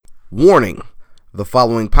Warning, the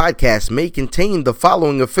following podcast may contain the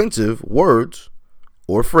following offensive words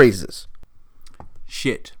or phrases.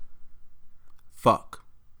 Shit. Fuck.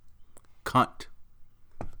 Cunt.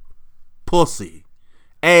 Pussy.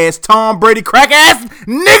 Ass Tom Brady crack ass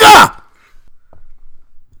nigga!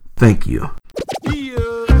 Thank you.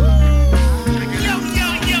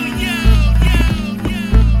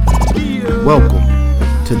 Welcome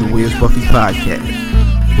to the Where's Buffy podcast,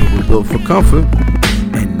 where we're built for comfort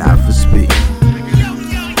and not for speed.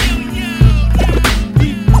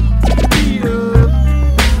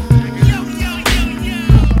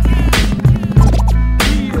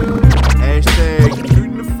 Hashtag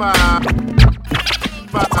shooting the five.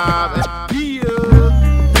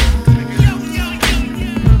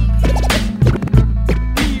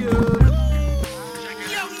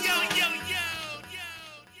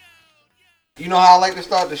 You know how I like to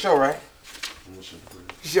start the show, right?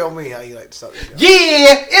 Show me how you like to start the show.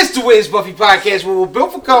 Yeah, it's the Where's Buffy podcast, where we're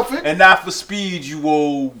built for comfort And not for speed, you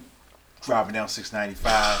old driving down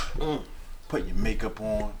 695, putting your makeup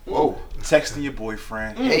on, texting your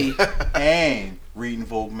boyfriend, and reading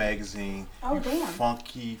Vogue magazine. Oh, you damn.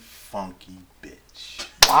 funky bitch.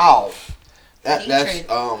 Wow. That's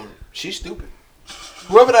she's stupid.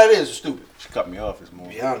 Whoever that is stupid. She cut me off this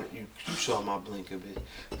morning. Be honest, you saw my blinker,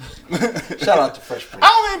 bitch. Shout out to Fresh Prince. I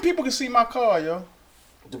don't think people can see my car, yo.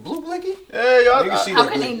 The blue blinky? Yeah, yo. How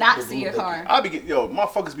can they not see your car? I be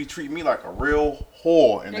motherfuckers be treating me like a real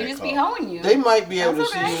whore in They that just car. be hoeing you. They might be able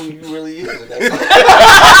That's to okay. see who you really is. In that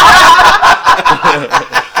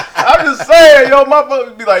I'm just saying, yo,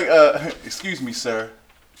 motherfuckers be like, excuse me, sir.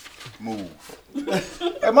 Move. Hey,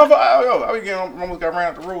 motherfucker, I be getting almost got ran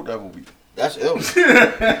out the road that week. That's ill. Real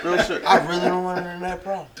shit. I really don't want to learn that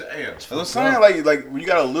problem. Damn. I'm saying, like when you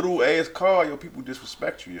got a little ass car, yo, people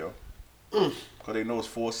disrespect you, yo. Cause they know it's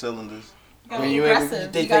 4 cylinders. You gotta be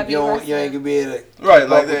aggressive. They You gotta think be you ain't aggressive. gonna be able to. Right,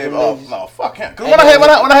 like they, no, fuck him. Cause when I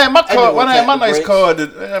had my car, when I had my nice car,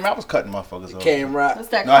 I was cutting motherfuckers off. Camera. What's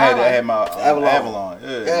that No, I car? had my Avalon. Yeah,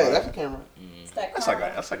 Yeah, that's a camera. What's that that's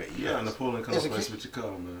car? like a Yeah, in the ES. pulling It's a complex with your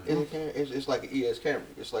car, man. It's like an ES Camry.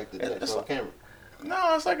 It's like the It's like- Camry.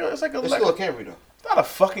 No, it's It's still a Camry though. It's not a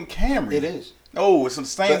fucking Camry. It is. No, it's the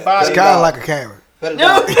same But- body. It's kind of like a camera. Better No.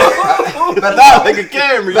 dollar. like a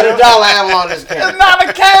Camry. Better yo. dollar Avalon is a It's Camry. not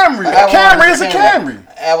a Camry. A Camry is a Camry.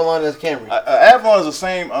 Avalon is a Camry. Avalon is the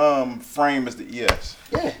same frame as the ES.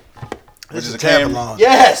 Yeah. Which is a Tavalon.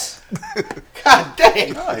 Yes. God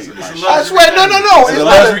dang. I swear, no. It's a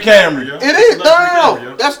luxury Camry. It is.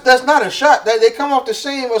 No. That's not a shot. They come off the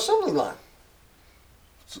same assembly line.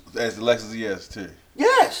 As the Lexus ES too.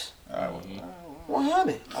 Yes. All right, well,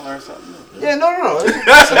 100. I learned something new. Yeah, no.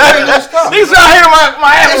 It's a very nice car. Niggas out here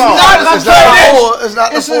my Avalon. It's not the four. It's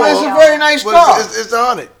not the It's four. a very nice but car. It's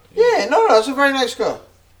 100. Yeah, no, it's a very nice car.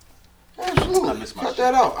 Absolutely. I miss my Cut shit.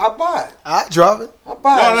 that out. I buy it. I drive it. I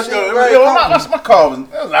buy No, it. let's It's go. very Yo, comfortable. my car was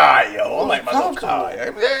alright, yo. I like my little Comfortable. car.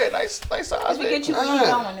 Yeah, nice size. If we get you where you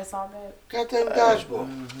going, it's all good. Goddamn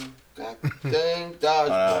dodgeball. Goddamn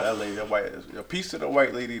dodgeball. That lady, that white, a piece to the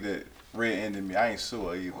white lady that rear-ended me. I ain't sue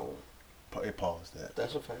her either. It paused that.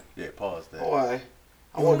 That's a fact. Yeah, pause that. Oh, I You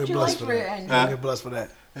won't What get you blessed like for for that. it? You won't get blessed for that.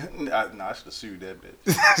 I should have sued that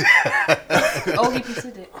bitch. Oh, he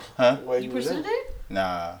pursued it. Where You was pursued in. it?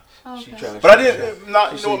 Nah. Oh, She okay. trying to But I did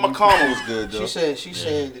not. You know what? My karma was good though. She's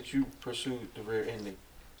saying that you pursued the rear ending.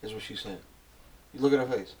 Is what she's saying. You look at her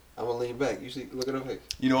face. I'm gonna lean back. You see? Look at her face.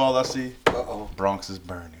 You know all I see? Uh-oh. Bronx is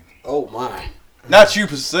burning. Oh my. Not you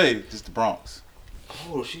per se, just the Bronx.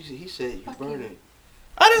 Oh, he said you burning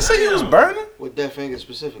I didn't say you was burning. with that finger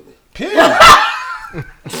specifically. Period.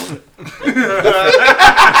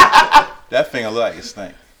 That thing look like it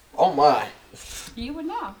stink. Oh my. You would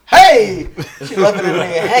know. Hey! She left it in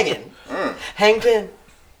there hanging. Hanged in.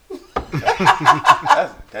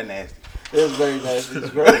 That nasty. It was very nice. It's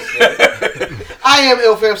gross. I am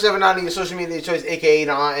IlFam790, your social media choice, a.k.a.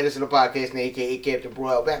 the Aunt Anderson of podcast, and a.k.a. Captain Bro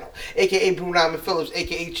Albano, a.k.a. Brew Diamond Phillips,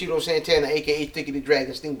 a.k.a. Cheeto Santana, a.k.a. Thicky the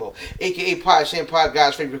Dragon Steamboat, a.k.a. Pod Sham Pod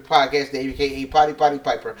God's favorite podcast, a.k.a. Potty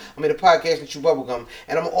Piper. I'm in the podcast and Chew Bubblegum,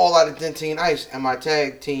 and I'm all out of Dentine Ice, and my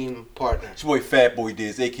tag team partner. It's your boy Fat Boy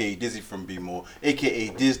Diz, a.k.a. Dizzy from B-More,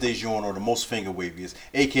 a.k.a. Diz DeJourno, the most finger waviest,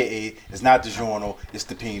 a.k.a. it's not DeJourno, it's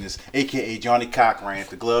the penis, a.k.a. Johnny Cochran,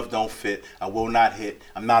 the glove don't fit, I will not hit,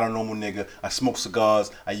 I'm not a normal nigga, I smoke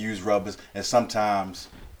cigars, I use rubbers, and sometimes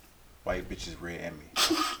white bitches rear-end me.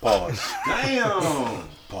 Pause. Damn.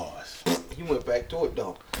 Pause. You went back to it,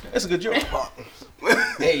 though. That's a good joke.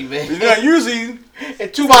 Hey, man. You know, usually,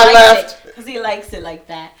 And to my left. Because he likes it like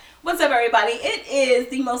that. What's up, everybody? It is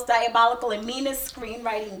the most diabolical and meanest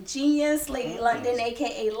screenwriting genius, Lady London,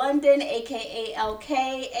 a.k.a. London, a.k.a. LK,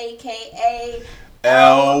 a.k.a.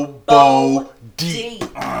 Elbow deep.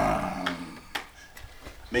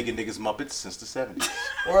 Making niggas Muppets since the 70s.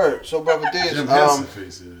 Word. So, brother, this Jim Henson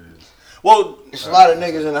face it is. Well, it's a lot of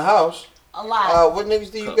niggas in the house. A lot. What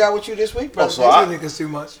niggas do you got with you this week, brother? so I- Niggas too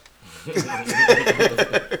much.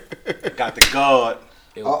 got the guard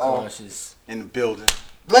Ill-conscious. in the building.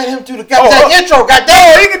 Let him do the goddamn intro,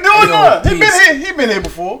 goddamn. He can do it now. He been here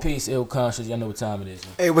before. Peace, ill-conscious. Y'all know what time it is.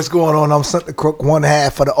 Hey, what's going on? I'm Snook the Crook, one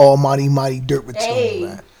half of the almighty mighty Dirt Platoon, Hey.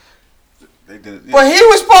 man. They did it. But he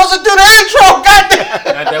was supposed to do the intro,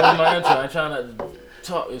 goddamn. That was my intro. I try not to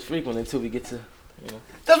talk as frequent until we get to,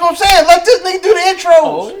 That's what I'm saying. Let this nigga do the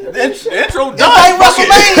intro. The intro It's done. like Fuck it.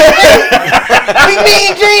 WrestleMania. We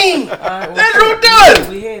Mean Gene. The intro done.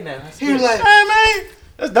 We here now. He was like, Hey, man.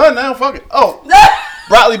 That's done now. Fuck it. Oh.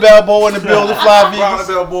 Broccoli Balboa in the building. Fly Ronald Vegas.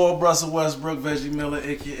 Balboa, Russell Westbrook, Veggie Miller,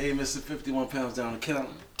 a.k.a. Mr. 51 pounds down the counter.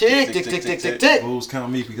 tick, tick, tick, tick, tick, tick. Rules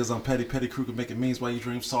count me because I'm petty. Petty crew can make it means while you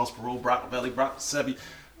dream. Sauce, parole, Brock, Belly, Brock, Sebi.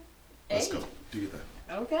 Let's Hey. go. Do your thing.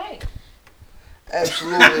 Okay.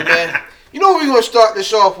 Absolutely, man. You know what we're going to start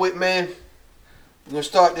this off with, man? We're going to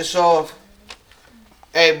start this off.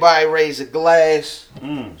 Everybody raise a glass.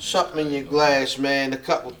 Something in your glass, man. A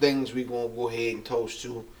couple things we're going to go ahead and toast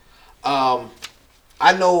to.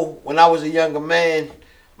 I know when I was a younger man,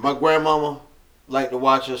 my grandmama liked to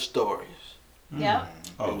watch her stories. Yep.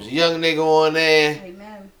 There was a young nigga on there.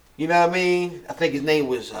 Amen. You know what I mean? I think his name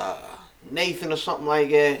was Nathan or something like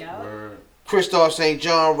that. Yep. Word. Christoph St.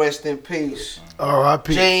 John, rest in peace.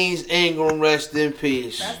 R.I.P. James Ingram, rest in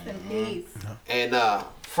peace. Rest in peace. And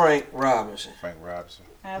Frank Robinson, Frank Robinson.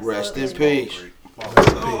 rest in Absolutely. peace.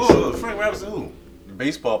 Oh, Frank Robinson, who? The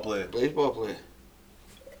baseball player. Baseball player.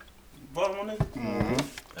 Baltimore nigga?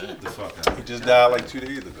 Get the fuck out. He just died like 2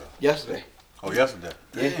 days ago. Yesterday. Oh, yesterday.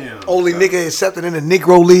 Damn. Only nigga accepted in the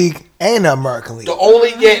Negro League and the American League. The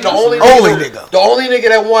only nigga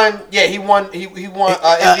that won. Yeah, he won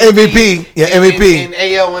MVP. Yeah, MVP. in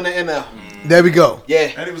AL and the NL. There we go.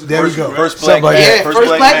 Yeah. And he was the There we first go. one, right? First Something black like man. that.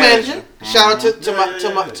 First black manager. Shout out to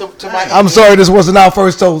my. I'm sorry, this wasn't our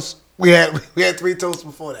first toast. We had 3 toasts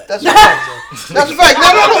before that. That's a fact. That's a fact.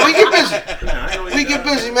 No. We get busy. We get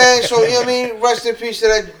busy, man. So you know what I mean. Rest in peace to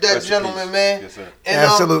that Rest in gentleman, peace. man. Yes, sir. And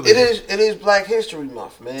Absolutely. it is Black History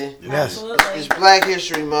Month, man. Yes. Absolutely. It's Black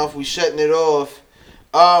History Month. We shutting it off.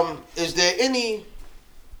 Is there any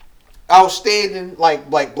outstanding like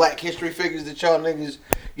Black history figures that y'all niggas,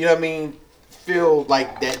 you know what I mean, feel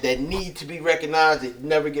like that need to be recognized, that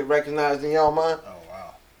never get recognized in y'all mind? Oh,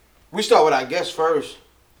 wow. We start with our guest first.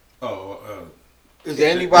 Is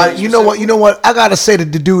there But anybody? you know what? I gotta say to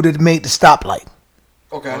the dude that made the stoplight.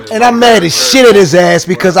 Okay. And I'm mad as shit at his ass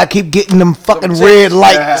because I keep getting them fucking red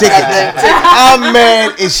light tickets. I'm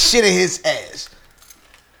mad as shit at his ass.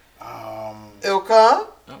 Ilkan? I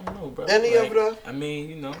don't know, bro. Any of the- I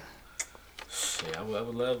mean, shit, I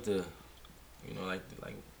would love to, like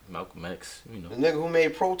Malcolm X, The nigga who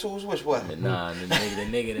made Pro Tools, which one? But nah, the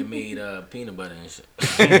nigga that made peanut butter and shit.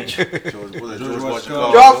 George Washington.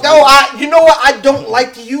 Washington. You know what? I don't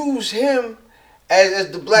like to use him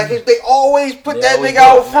as the Black history. They always put They that always nigga do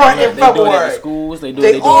out it. front They in do it at the February. schools. They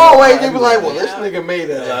They do it always, they be everywhere. like, well, this nigga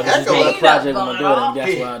made I a was heck just of doing a a... project with my going daughter, on. and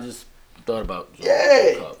that's why I just thought about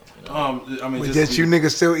Yeah. I mean, But just that you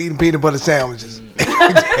niggas still eating peanut butter sandwiches.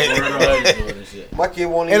 My kid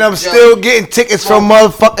won't And even I'm jump. still getting tickets from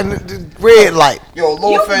motherfucking red light. Yo,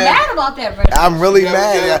 Lil You Fam. mad about that, Brandon? I'm really Yeah,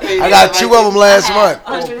 mad. yeah, I got 2 of them last I month.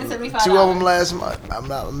 had $175. 2 of them last month. I'm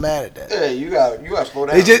not mad at that. Yeah, you got to slow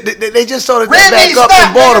down. They just started Red that back meat up stop,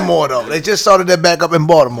 in Baltimore though. They just started that back up in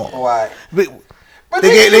Baltimore. All right. But But They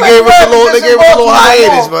nigga, gave you us ain't a little rapping just in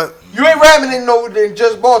hiatus, Baltimore. but You ain't rapping in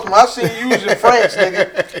just Baltimore. I seen you in France,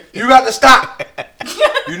 nigga. You got to stop.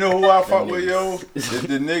 You know who I fuck with, yo?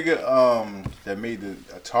 The nigga that made the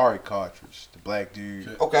Atari cartridge, the black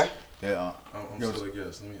dude. Okay. Yeah. I'm still a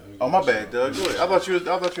guest. Let me Oh, my bad, Doug. Go ahead. I thought you had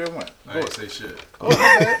went. I ain't say shit. Go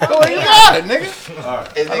ahead, you got it, nigga. All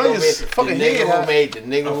right. And I know nigga you made, fucking the nigga head who high. made the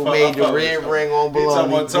nigga who made the red ring on He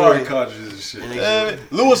talking baloney. about Atari cartridges and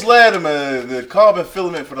shit. Lewis Latimer, the carbon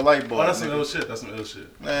filament for the light bulb. Oh, that's some nigga. ill shit. That's some ill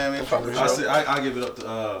shit. Man, fuck with I you. say I give it up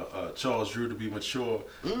to Charles Drew to be mature,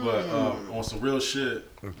 but on some real shit,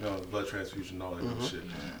 blood transfusion and all that good shit.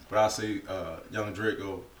 But I say Young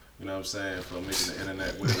Draco, you know what I'm saying, for making the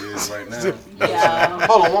internet what it is right now. Yeah.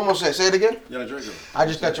 Hold on, one more second. Say it again. Young Draco. I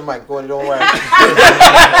just got your mic. Go ahead, don't worry.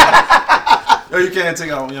 Yo, you can't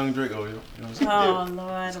take out Young Draco, you know what I'm saying? Oh,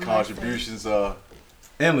 Lord. Contributions are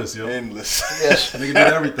Endless, yo. endless. Yes. Nigga did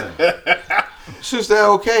everything. Sister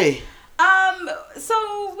LK.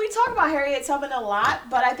 So we talk about Harriet Tubman a lot,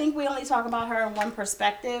 but I think we only talk about her in one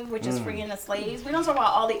perspective, which is freeing the slaves. We don't talk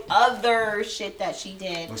about all the other shit that she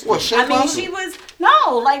did. What, shit? I mean, she was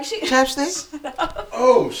she Chapstick?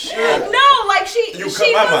 Oh shit! no, like she You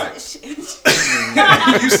she cut my was.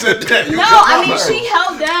 You said that. You No, cut my I mean mic. she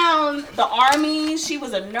held down the army. She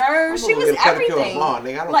was a nurse. She was everything.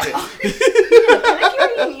 Nigga. I don't Like, care.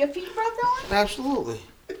 pedicure and your feet rubbed on. Absolutely.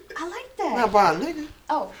 I like that. Not by a nigga.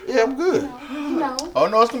 Oh, Yeah, I'm good. no. Oh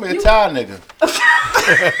no, it's gonna be a Thai nigga.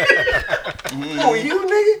 Oh, you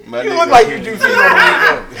nigga? My You nigga. look like you do feet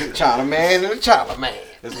on the nigga. China man and a China man.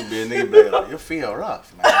 This gonna be a nigga be like, your feet are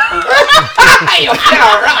rough, man. Yo,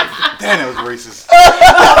 China rock. Damn, that was racist.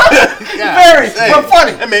 Very, but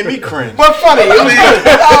funny. That made me cringe. But funny. It was good.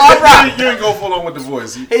 Oh, all right. You ain't go full on with the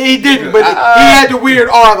voice. He He didn't, but he had the weird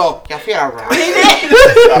R though. Your feet are rock.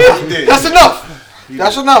 did. That's enough.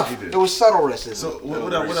 That's enough. He did. It was subtle racism. So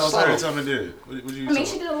what else Harriet Tubman did? What you I mean,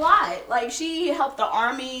 she did a lot. Like, she helped the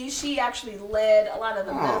army. She actually led a lot of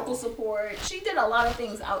the medical support. She did a lot of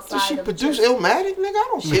things outside Did she of produce just- Illmatic, nigga? I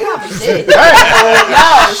don't She care. probably did.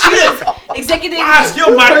 No, she was executive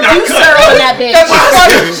your mic not producer cut? on that bitch.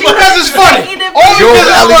 Because it's funny. Executive All Yo, because producer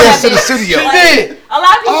on Alligator that to the bitch. studio. She Like, did. A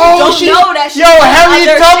lot of people don't know that she Yo, did Harriet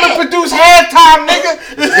other Tubman shit. produced Halftime, nigga.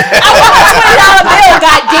 I want a $20 bill,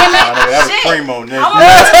 goddammit. Oh, nigga, that was Shit. Primo, I nigga. want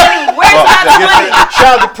my 20. Where's my money?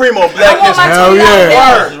 Shout out to Primo, I Black want my History. $20 yeah.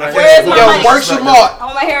 bill. Where's my Yo, money? work some more. I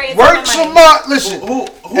want my Harriet Work Tubman some money. more.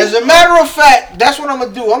 Listen, as a matter of fact, that's what I'm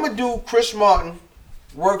going to do. I'm going to do Chris Martin,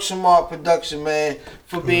 Work Some Art Production, man,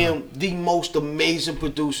 for being the most amazing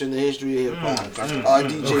producer in the history of hip hop.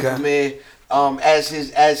 DJ Premier, as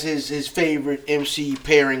his favorite MC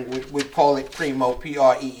pairing with Paulie Primo,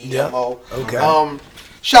 Premo. Okay.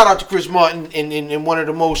 Shout out to Chris Martin and one of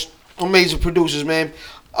the most amazing producers, man.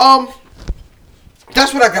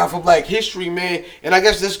 That's what I got for Black History, man. And I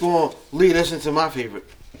guess that's going to lead us into my favorite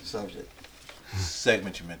subject.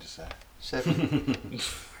 Segment you meant to say.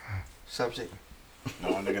 Subject. No,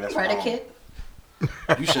 nigga, that's Predicate.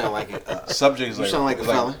 You sound like it. wrong. Subject is You like, sound like a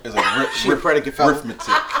felon. It's like She a predicate felon.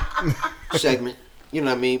 arithmetic. Segment. You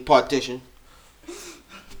know what I mean? Partition.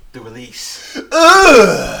 The release.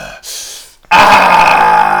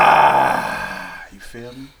 You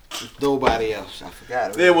feel me? Nobody else. I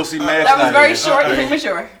forgot it. Yeah, we'll see. Math That was not very here. short and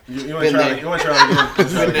premature. You Been ain't trying there. to. You ain't trying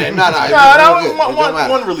to get. No, No, that was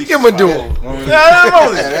one release. Give him a duel.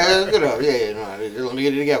 Good up. Yeah, no, let me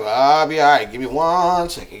get it together. I'll be all right. Give me 1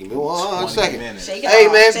 second. Give me 1 second. Minutes. Shake it Hey,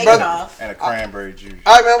 off. man, Shake brother. it off. And a cranberry juice.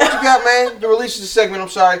 All right, man. What you got, man? The release of the segment. I'm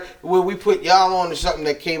sorry, where we put y'all on to something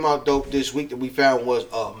that came out dope this week that we found was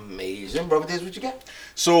amazing. Brother, this what you got?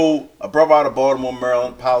 So, a brother out of Baltimore,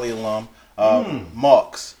 Maryland, Poly alum,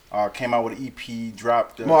 Marks, came out with an EP,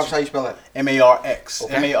 dropped... Marks, how you spell that? M-A-R-X.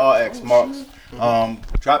 Okay. M-A-R-X, Marks.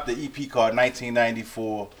 Dropped the EP called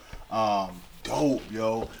 1994. Dope,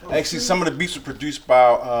 yo. Actually, some of the beats were produced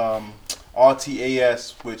by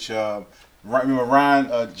RTAS, which... remember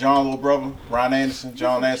Ryan, John little brother? Ryan Anderson,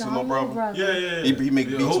 John Anderson little brother? Yeah. He make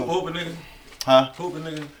beats on... Hooping nigga. Huh? Hooping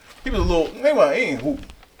nigga. He was a little... He ain't hoop.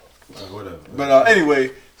 Whatever. But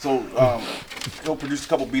anyway, so go produce a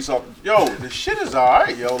couple beats off. Yo, the shit is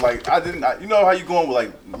alright, yo. Like you know how you going with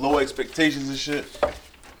like low expectations and shit.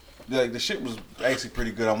 Like the shit was actually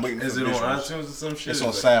pretty good. I'm waiting Is for it on visuals. iTunes or some shit? It's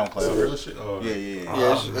on Some SoundCloud. real shit? Oh, Yeah.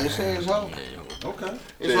 Yes, they say it's hard. Okay.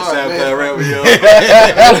 It's Yeah, hard, SoundCloud man. rapper, yo.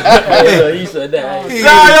 You said that. Nah,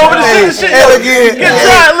 yo, but the shit. And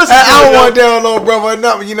again, Listen I to don't it, want to download, brother,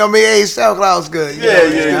 nothing. You know what I mean? Hey, SoundCloud's good. You know, Yeah.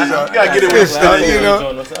 it's You gotta get it good with stuff, stuff, you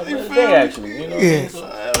know? They actually, you know. Yeah.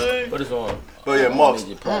 So, but it's on. But yeah, Marks.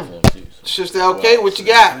 Major platform too. So. Sister LK, what you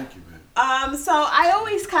got? Thank you, man. So I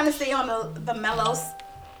always kind of stay on the mellows.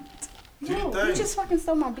 Do your No, thing. you just fucking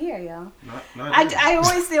stole my beer, yo. Not I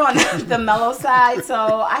always stay on the mellow side. So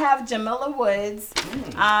I have Jamila Woods.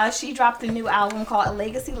 She dropped a new album called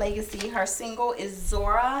Legacy. Her single is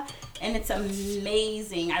Zora, and it's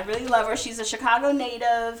amazing. I really love her. She's a Chicago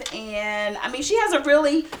native, and I mean, she has a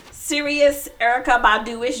really serious Erykah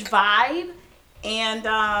Badu-ish vibe, and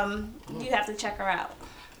you have to check her out.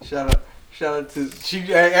 Shout out to she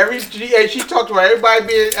talked about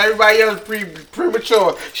everybody else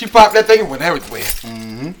premature. She popped that thing and went everywhere.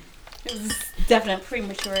 It was definite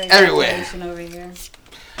premature Everywhere. ejaculation over here.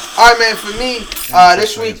 All right, man. For me,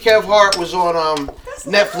 this week Kev Hart was on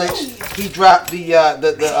Netflix. He dropped the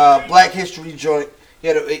Black History joint.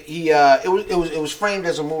 It was framed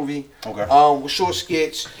as a movie. Okay. With short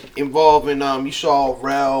skits involving you saw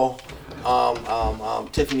Rel,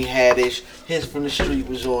 Tiffany Haddish. Hits from the Street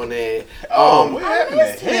was on there. What happened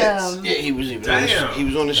there? Him. Yeah, he was Damn. he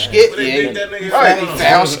was on the skit. They Yeah, that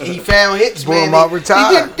nigga he found hits, Brought man. him out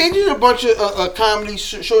retired. They did a bunch of comedy,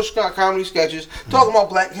 short comedy sketches talking about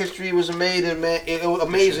Black history. It was amazing, man. It was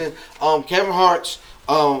amazing. Kevin Hart's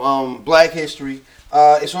Black History.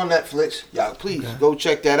 It's on Netflix. Y'all, please go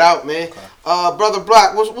check that out, man. Brother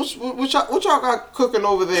Black, what y'all got cooking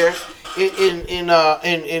over there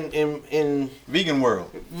in Vegan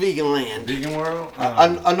world. vegan land? Vegan world.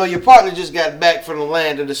 I know your partner just got back from the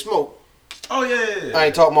land of the smoke. Oh yeah. I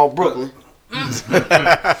ain't talking about Brooklyn.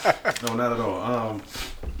 No, not at all.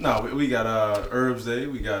 No, we got Herbs Day.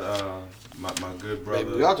 We got my good brother.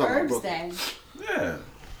 Baby, we all talking about Herbs Brooklyn. Day.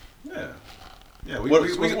 Yeah.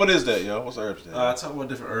 What is that, yo? What's Herbs Day? I talk about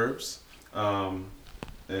different herbs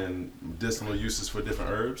and medicinal uses for different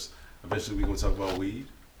herbs. Eventually, we're going to talk about weed.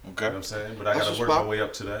 Okay. You know what I'm saying? But I got to work my way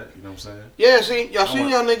up to that. You know what I'm saying? Yeah, see, y'all seen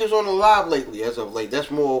y'all niggas on the live lately, as of late. That's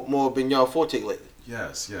more been y'all forte lately.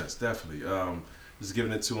 Yes, definitely. Just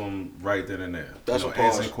giving it to them right then and there. That's a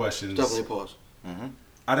pause. Answering questions. Definitely a pause.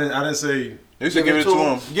 I didn't say. You should give it to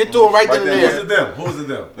him. Get to him right then and Who's there. Who's the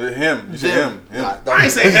them? Him. You said him. I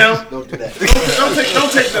ain't say him. Don't do that. Don't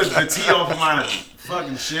take the T off of my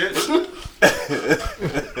fucking shit.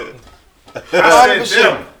 I said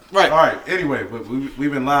them. Right. All right. Anyway, but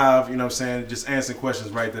we've been live. You know what I'm saying? Just answering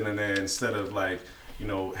questions right then and there instead of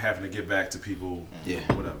having to get back to people. Yeah.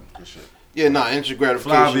 Whatever. Good shit. Yeah, instant Fly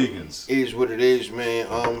gratification vegans. is what it is,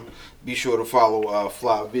 man. Be sure to follow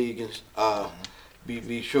Fly Vegans.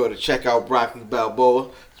 Be sure to check out Broccoli Balboa.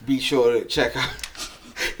 Be sure to check out.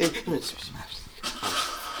 You're a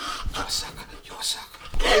sucker.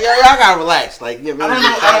 Y'all gotta relax. Like, yeah, man,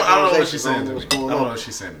 I don't know what she's saying to me. I don't know what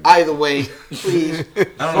she's saying to me. Either way, please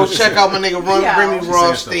go check out my nigga Remy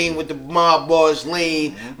Rothstein with the Mob Boys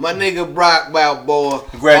Lean. My nigga Brock Balboa.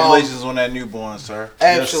 Congratulations on that newborn, sir.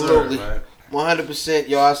 Absolutely. Yes, sir, 100%,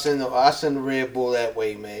 yo. I send the Red Bull that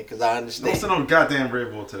way, man, because I understand. Don't send no goddamn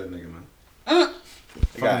Red Bull to that nigga, man.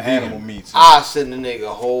 They got animal meats. I send the nigga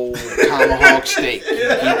a whole tomahawk steak. Keep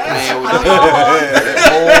playing with the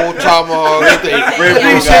whole tomahawk steak.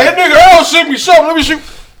 Nigga said, that nigga Earl sent me something. Let me shoot.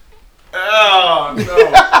 Oh no!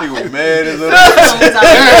 He was mad as a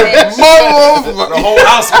The whole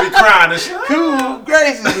house would be crying and shit. Cool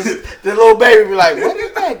gracious. The little baby be like, what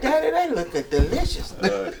is that, daddy? That look delicious.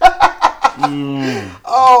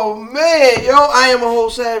 Oh man, yo, I am a whole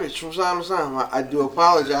savage from Sound to Sound. I do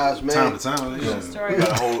apologize, man. Time to time. We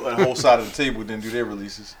got a whole side of the table didn't do their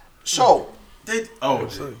releases. So, Did Did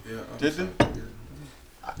they?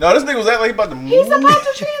 No, this nigga was acting like he about to move. He's about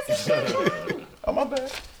to transition. Oh, my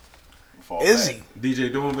bad. Is he? DJ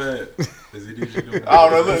doing bad? Is he DJ doing bad? I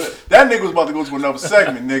don't know. Look, that nigga was about to go to another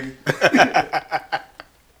segment, nigga.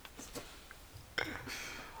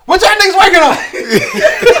 what y'all niggas working on?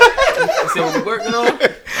 See what we working on?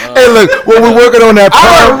 Hey, look, we're working on that.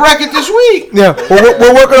 I heard a record this week. Yeah,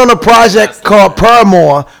 we're working on a project called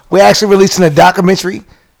Paramore. We're actually releasing a documentary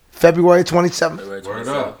February 27th. Word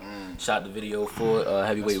up. Shot the video for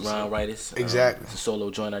Heavyweight Round Writers. Exactly. It's a solo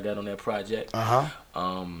joint I got on that project.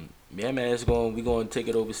 Yeah, man, we're going to take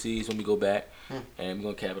it overseas when we go back, and we're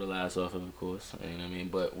going to capitalize off of course. You know what I mean?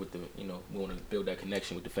 But with the, we want to build that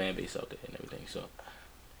connection with the fan base out there and everything. So,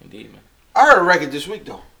 indeed, man. I heard a record this week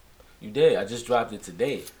though. You did. I just dropped it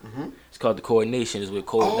today. It's called The Coordination. It's with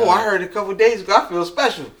Cole. Oh, I heard it a couple days ago. I feel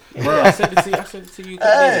special. Yeah, I sent it to you. a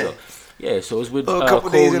couple days ago. Yeah, so it's with A couple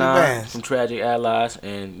days Cole in 9 advance. from Tragic Allies,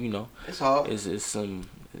 and It's hard. it's some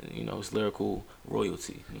it's lyrical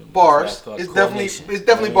royalty. Bars. So It's Coordination.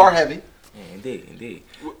 definitely bar heavy. Yeah, indeed.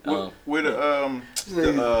 Where the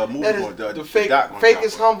movie That going? is the fake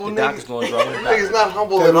is humble The doc is nigga. going to drop. Nigga's not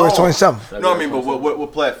humble at February all. 27th. No, I mean, but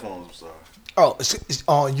what platforms? I'm sorry. Oh, it's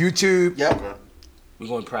on YouTube, Yep. We're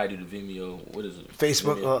going to probably do the Vimeo. What is it?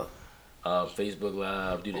 Facebook. Vimeo. Facebook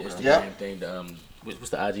Live. Do the Instagram Yep. thing. The, what's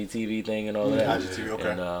the IGTV thing and all that? IGTV,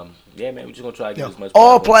 okay. And yeah, man, we're just gonna try to get as much.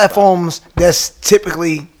 All platforms that's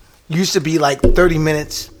typically used to be like 30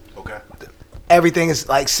 minutes. Okay. Everything is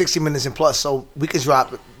like 60 minutes and plus, so we can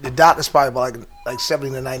drop the doc is probably about like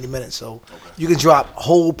 70 to 90 minutes, so you can drop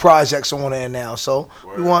whole projects on there now. So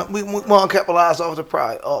we want to capitalize off the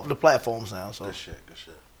platforms now. So Good shit.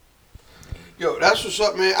 Yo, that's what's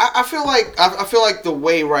up, man. I feel like the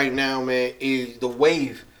way right now, man, is the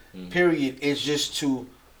wave. Period is just to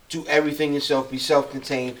do everything yourself, be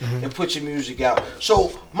self-contained, and put your music out.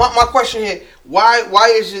 So my question here, why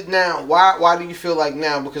is it now? Why do you feel like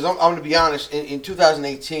now? Because I'm gonna be honest, in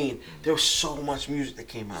 2018 there was so much music that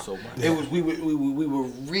came out. So much. It was we were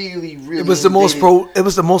really it was the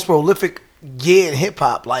most prolific year in hip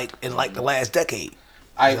hop, like in like the last decade.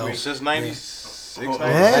 I agree. Since 96,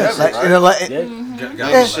 Yeah, 97, like, Yeah. and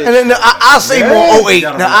then I'll say more 08.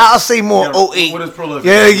 Now I'll say more 08. What is prolific?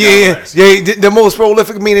 Yeah. The most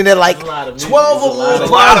prolific meaning that like There's a lot of music. 12 or There's a lot more of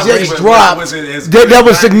projects music. dropped Was it as that good?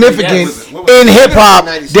 was significant What was in hip hop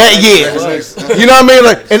 96. that year. You know what I mean?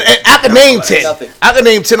 Like, and I can name 10. Nothing. I can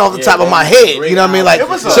name 10 off the top of my head. You know what I mean? Like, It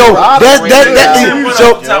was a so lot of that great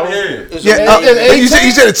so yeah. You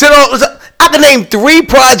said a 10 off. I can name 3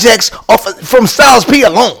 projects off from Styles P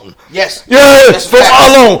alone. Yes. Yeah, That's from fact.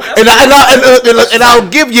 alone, and I'll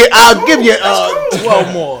give you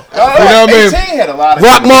 12 more. You know what I mean? 18 had a lot of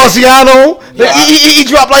Rock Marciano, he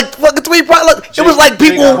dropped like fucking 3 projects. It was like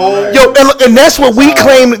people, yo, and that's what we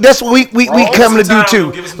claim. That's what we come to do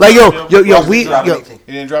too. Like yo, He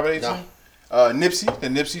didn't drop at 18? Nipsey, the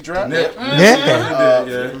Nipsey drop?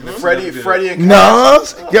 Freddie and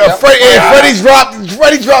Nas,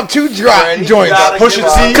 Freddie dropped 2 joints. Pusha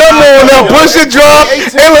T. Come on now, Pusha drop.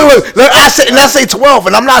 Hey, look, I say 12,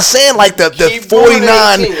 and I'm not saying like the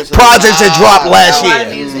 49 projects that dropped last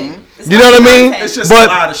year. You know what I mean? It's just But a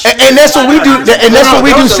lot of shit. and that's what we do. And that's what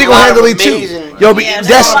we do single-handedly too. Yo, Yeah,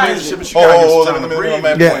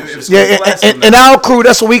 that's and our crew.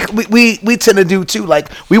 That's what we tend to do too. Like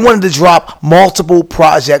we wanted to drop multiple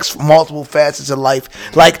projects, multiple facets of life.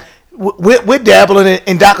 Like we're dabbling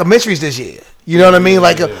in documentaries this year. You know what I mean?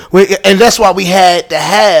 Like, and that's why we had to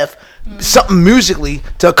have something musically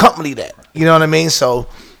to accompany that. You know what I mean? So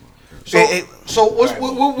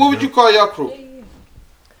what would you call your crew?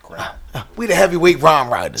 we the heavyweight rhyme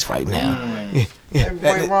riders right now.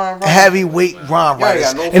 Heavyweight rhyme riders. Heavyweight rhyme Yeah,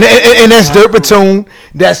 riders. no And that's Dirt Platoon,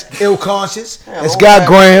 that's Ill Conscious, that's God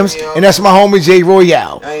Grams, and that's my homie J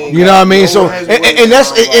Royale. You know what I mean? So and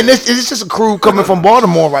it's just a crew coming from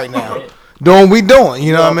Baltimore right now. Doing what we doing,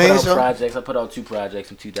 you know what I mean? So I put out 2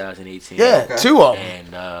 projects in 2018. yeah, 2 of them.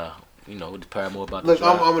 And you know, probably more about Look, the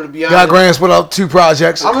I'm drop. gonna be honest. God Grams put out 2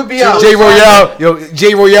 projects. I'm gonna be honest. J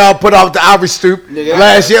Royale put out the Irish Stoop Nigga,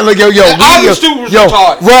 last year. Look, Irish Stoop was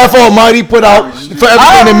retarded. Ralph Almighty put out for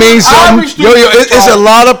everything that means something. Irish Stoop was It's a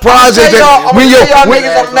lot of projects. I'm gonna tell y'all when-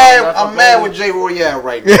 niggas I'm mad with J Royale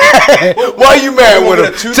right now. Why you mad with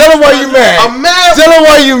him? Tell him why you mad. I'm mad. Tell him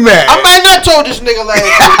why you mad. I'm mad. I told this nigga last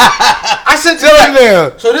week. I said Tell him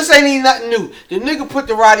now. so this ain't even nothing new. The nigga put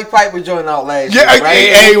the Roddy Piper joint out last Yeah, week,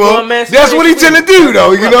 right? hey, well, that's what he tend to do,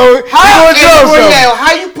 though. You know, How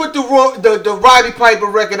you put the Roddy Piper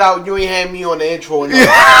record out and you ain't had me on the intro and all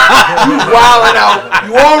that? You wildin' out.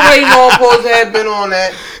 You already know I'm supposed to have been on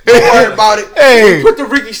that. Don't worry about it. Hey. You put the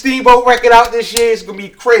Ricky Steamboat record out this year, it's gonna be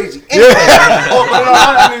crazy. The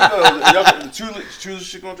Choose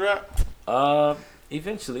shit gonna drop?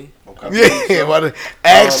 Eventually. Yeah, well,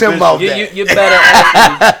 ask him about that. You better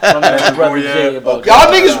ask me from Brother J about Y'all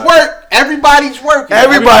that. niggas work. Everybody's working.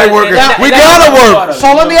 Everybody working. and We that's gotta work.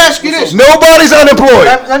 So let me ask you this. Nobody's unemployed.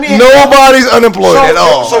 Let me- Nobody's unemployed at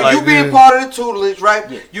all. So Like, you being part of the tutelage, right?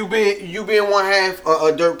 You being one half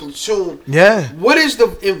a Dirt Platoon. yeah. What is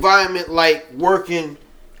the environment like working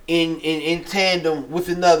in tandem with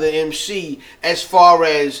another MC as far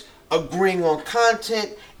as agreeing on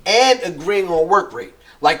content and agreeing on work rate?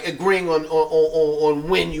 Like agreeing on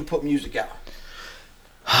when you put music out.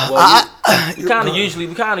 Well, we kind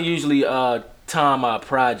of usually time our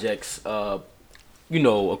projects, according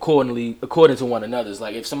to one another's.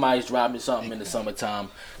 Like if somebody's dropping something in the summertime,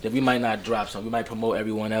 then we might not drop something. We might promote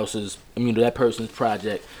everyone else's, that person's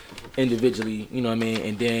project individually. You know what I mean?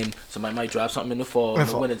 And then somebody might drop something in the fall, in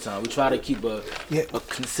the wintertime. We try to keep a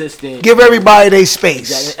consistent. Give everybody their space.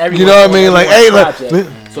 Exactly. You know what I mean? Like, hey, look.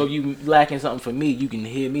 So if you lacking something for me, you can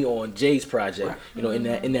hear me on Jay's project.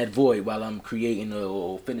 In that void while I'm creating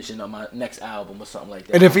or finishing up my next album or something like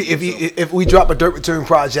that. And if we drop a Dirt Return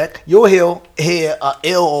project, you'll hear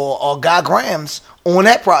Ill or God Grams on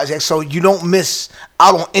that project, so you don't miss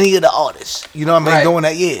out on any of the artists. You know what I mean? Doing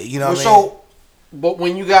that year. You know what I mean? But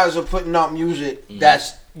when you guys are putting out music,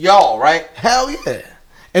 that's y'all, right? Hell yeah.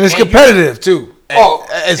 And it's competitive too. Oh,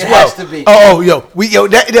 as it well. has to be.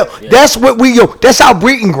 That's what that's our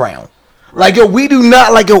breeding ground. Like we do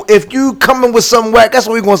not if you coming with some whack, that's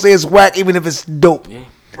what we gonna say is whack, even if it's dope. Yeah.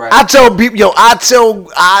 Right. I tell people, I tell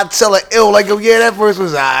an Ill that verse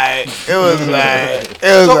was alright. It was alright.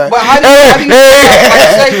 But how do you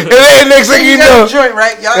and next thing you know, joint,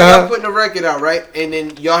 right? Y'all putting the record out, right? And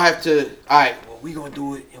then y'all have to, alright, well, we gonna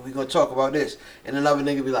do it and we gonna talk about this. And another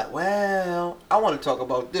nigga be like, well, I want to talk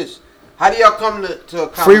about this. How do y'all come to a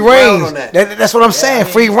free range on that? That's what I'm saying.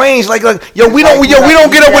 Free range, we don't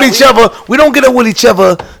get up with each other. We don't get up with each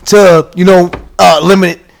other to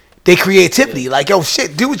limit their creativity. Like, yo,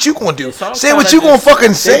 shit, do what you gonna do. Yeah, Say what you gonna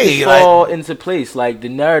fucking say. They fall into place. Like, the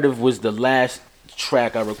narrative was the last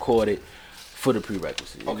track I recorded for the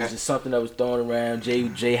prerequisite. It was just something that was thrown around.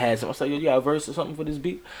 Jay had some. I was like, yo, you got a verse or something for this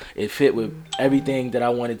beat? It fit with everything that I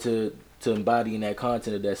wanted to embody in that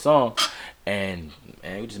content of that song. And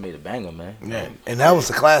we just made a banger, man. Yeah, and that was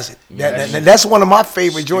a classic. That's one of my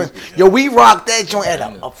favorite joints. Yo, we rocked that joint at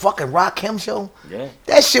a fucking Rock Him show. Yeah.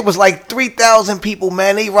 That shit was like 3,000 people,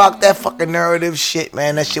 man. They rocked that fucking narrative shit,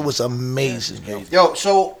 man. That shit was amazing. Yo,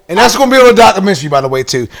 so and that's gonna be on the documentary, by the way,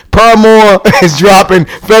 too. Paramore is dropping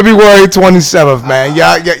February 27th, man.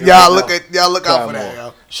 Y'all look out for that,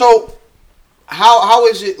 yo. So how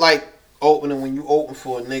is it like opening when you open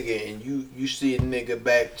for a nigga and you see a nigga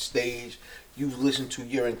backstage you've listened to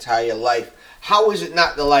your entire life? How is it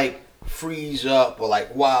not to like freeze up or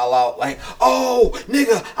like wild out like, oh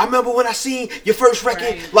nigga, I remember when I seen your first record,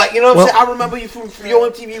 right. Like, you know what I'm saying? I remember you from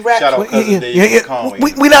your MTV rap. Shout out cousin Dave Conway.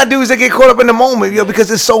 We not dudes that get caught up in the moment, yo, because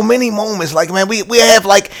there's so many moments. Like, man, we have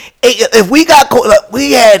like 8. If we got caught up,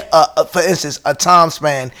 we had for instance a time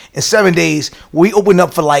span in 7 days. We opened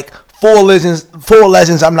up for like 4 legends.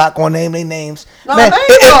 I'm not gonna name their names. No, man, if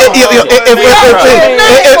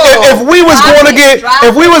we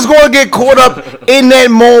was going to get caught up in that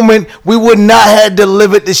moment, we would not have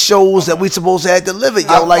delivered the shows that we supposed to have delivered.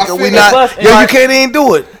 Yo, you can't even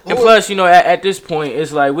do it. And plus, you know, at this point,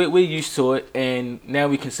 it's like we're used to it, and now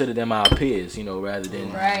we consider them our peers, you know, rather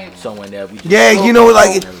than someone that we. You know,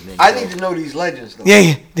 like I need to know these legends. Though.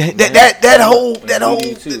 Yeah, that whole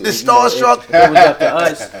the starstruck. It was up to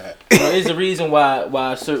us. You know, there's a reason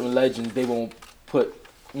why certain legends they won't put,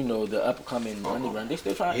 you know, the upcoming money run. They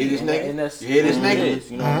still trying to eat, and that's you know what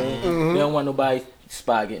I mean? They don't want nobody's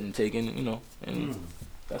spot getting taken, you know, and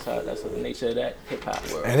that's the nature of that hip hop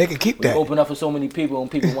world. And they can keep that. Open up for so many people, and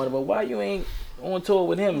people wonder, well, why you ain't on tour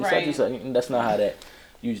with him? Right. Such and such. And that's not how that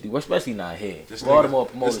usually works, especially not here. Baltimore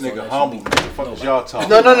promoters. This nigga humble. What the fuck is y'all talking?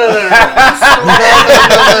 No. You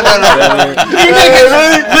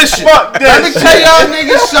niggas, listen. Let me tell y'all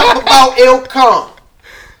niggas something about Il Khan.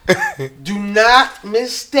 Do not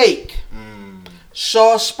mistake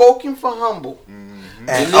soft spoken for humble.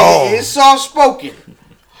 The nigga is soft spoken.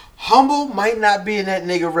 Humble might not be in that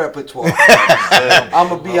nigga repertoire. I'm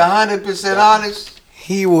gonna be 100% honest.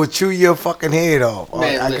 He will chew your fucking head off.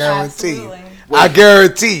 Man, I guarantee absolutely. you. I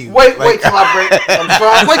guarantee you. Wait till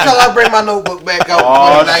I bring my notebook back out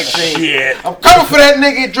in 2019. Shit. I'm coming for that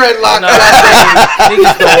nigga dreadlock.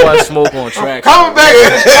 Niggas don't want to smoke on track. Coming back for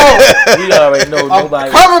the smoke. We already know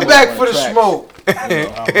nobody. Coming back for the smoke.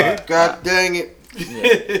 God dang it.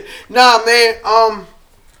 Yeah. Nah, man.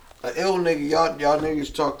 An ill nigga. Y'all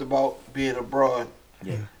niggas talked about being abroad.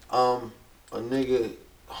 Yeah. A nigga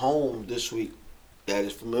home this week that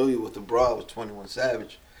is familiar with abroad was 21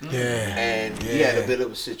 Savage. Yeah. And he had a bit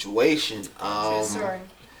of a situation. Sorry.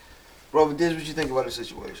 Brother Diz, what you think about the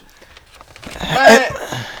situation? Man,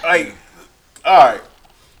 like, alright.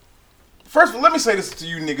 First of all, let me say this to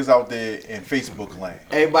you niggas out there in Facebook land.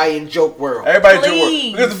 Everybody in joke world. Everybody in joke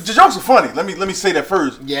world. Because the jokes are funny. Let me say that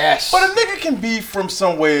first. Yes. But a nigga can be from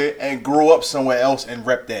somewhere and grow up somewhere else and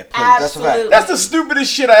rep that place. Absolutely. That's the stupidest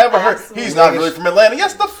shit I ever heard. He's not really from Atlanta.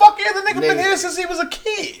 Yes, the fuck is. The nigga been here since he was a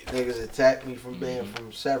kid. Niggas attacked me from being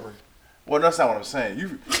from Severn. Well, that's not what I'm saying.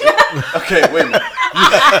 Okay, wait a minute.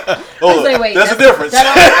 Wait, there's a difference.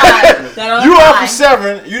 You are from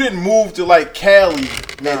Severn. You didn't move to like Cali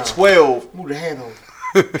at 12. Move the Hanover.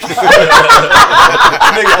 Nigga,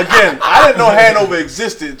 again, I didn't know Hanover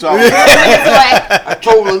existed until I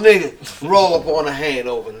told a nigga, roll up on a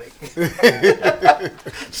Hanover, nigga.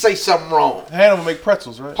 Say something wrong. Hanover make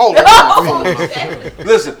pretzels, right? Hold on.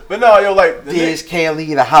 Listen, but no, yo, like Diz can't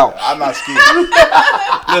leave the house. I'm not scared.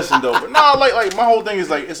 Listen though, but no, like my whole thing is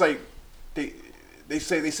like it's like they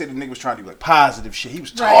say the nigga was trying to do like positive shit. He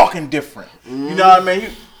was talking different. You know what I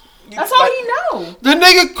mean? That's all he know. The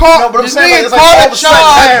nigga caught a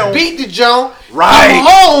child, beat the jump, right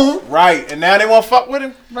home, right, and now they want to fuck with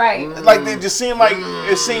him, right? Like they just seem like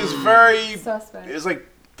it seems very suspect. It's like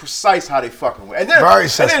precise how they fucking with, and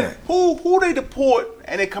then who they deport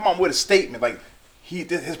and they come up with a statement like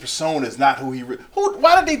his persona is not who he.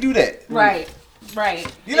 Why did they do that? Right. Right.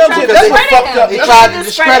 You know what I'm saying? That's what fucked up. They tried to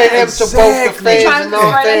discredit him to both the fans and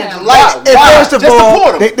non-fans alike. First of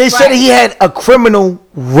all, they said he had a criminal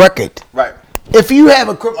record. Right. If you have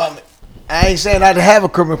a criminal, I ain't saying I have a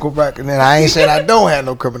criminal record, and I ain't saying I don't have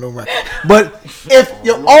no criminal record. But if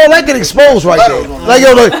all that get exposed right there, like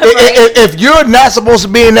look, if you're not supposed to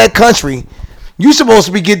be in that country, you're supposed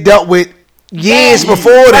to be get dealt with years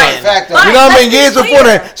before that. You know what I mean? Years before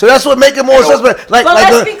that. So that's what make it more suspect. Like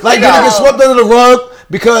you get swept under the rug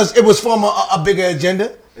because it was from a bigger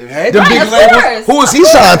agenda. The Right, big of label. course. Who was he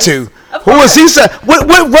signed to? Who was he signed? What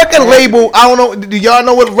record label? I don't know. Do y'all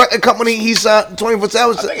know what record company he signed?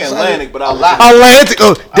 24/7. I think Atlantic, but a lot. Atlantic.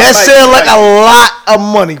 Oh, that sound like a lot of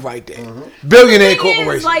money right there. Billionaire The thing is,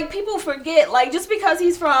 corporation. like, people forget, like, just because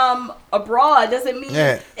he's from abroad doesn't mean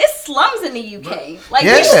it's slums in the UK. Like,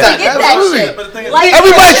 Yeah, people forget that absolutely. shit. But the thing is, Like,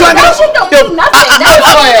 Everybody trying to. that shit don't mean nothing.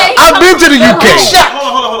 I've been to the UK.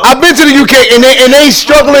 hold on. I've been to the UK and they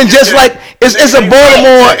struggling just like it's a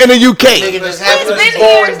Baltimore in the UK. Nigga just He's happened to been be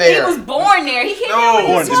born here. He there. was born there. He came No, here when he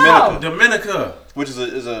born was in 12. Dominica. Which is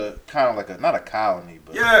a kind of like not a colony,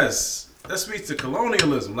 but Yes. That speaks to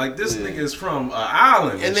colonialism. Like, this nigga is from an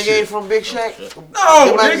island. And shit. nigga ain't from Big Shack. No,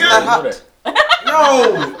 Not nigga. hot.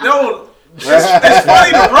 No. It's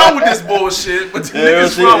funny to run with this bullshit, but the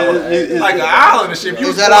nigga's from like an island and shit.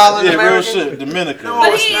 Is that island yeah, real American? shit, Dominica. No,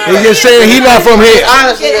 But it's he not. He's just saying he's not from here.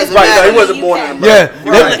 Honestly, that's Right, right. he wasn't born in America.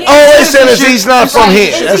 Yeah, Right. all they saying is he's not from Right, here.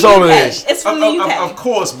 it's That's the all UK. it is. It's from the UK. Of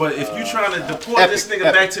course, but if you trying to deport this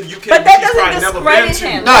nigga back to the UK, But that he's probably doesn't never been discredit to.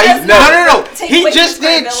 him. No, That he, does no, not no, no. take He away just his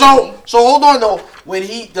did. credibility. So hold on though. When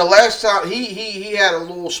the last time he had a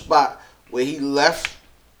little spot where he left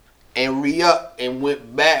and re-up and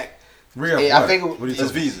went back. Re-up And I what? think What are you His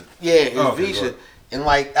talking- visa. Yeah, his Oh, okay, go visa. ahead. And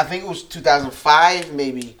like I think it was 2005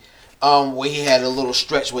 maybe, where he had a little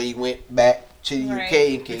stretch where he went back to the Right. UK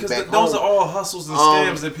and came Because back those home. are all hustles and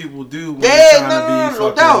scams that people do when Yeah, they're trying no, to be no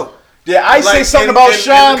fucking. doubt. Did I say Like, something in- about in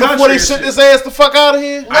Sean the before country they and sent shit. his ass the fuck out of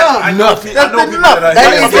here? I know Nothing. people that That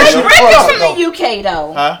are is here. it. Slick Rick is from the UK,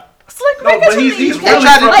 though. Huh? Slick No, Rick but is from he's the UK. really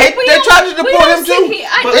tried to- Like, they tried to deport him too.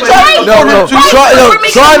 But- They but- tried to No, deport no, him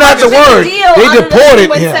too. try not the word. They deported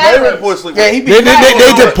him. They report Slick Yeah, Rick. he beat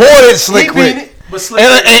They deported Slick He beat Rick. it. But Slick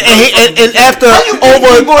And after How you beat over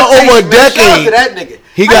a deportation, man? Shout out to decade, that nigga.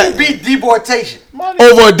 he How got- you beat deportation.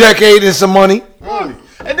 over a decade and some money.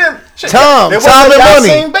 And then shit, Time there and wasn't money.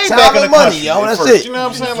 Yasin Bey Time back in and the money, country yo, at that's first. it. You know what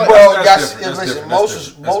I'm saying? Like, Bro, that's y'all, different, that's listen, different, most that's is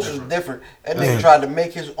different, most that's is different. That nigga tried to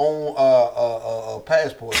make his own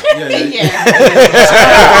passport. Yeah. Yeah.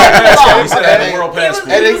 He said I had a world passport.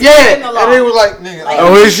 And then, was yeah, breaking the law. and he was like, nigga, Like,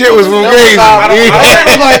 Oh, his shit was from I Gazy.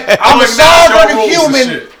 was like, I'm a sovereign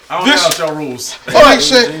human. I don't know y'all rules. That nigga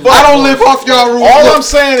said, I don't live off y'all rules. all Look, I'm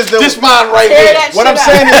saying is that this mine right Tear here. that what I'm shit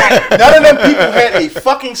saying up. is none of them people had a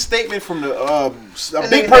fucking statement from the a That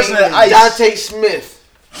big nigga person name at is ICE. Dante Smith.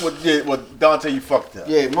 Well, Dante, you fucked up.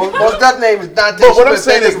 Yeah, most that name is Dante But Smith. what I'm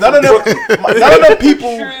saying is none of them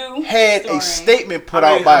people True had story. a statement put I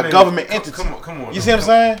mean- out by I mean, a government come- entity. Come on. You see what I'm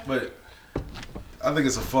saying? But I think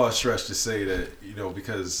it's a far stretch to say that,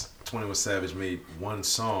 because 21 Savage made one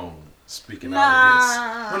song speaking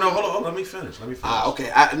out against. No, hold on. Let me finish.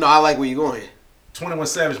 Okay, I like where you're going here. 21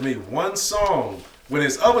 Savage made one song when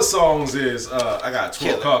his other songs is I got a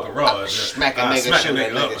 12-car garage. Smack a nigga, shoot a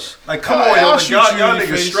up. nigga. Like, come I'll on, shoot y'all you in the niggas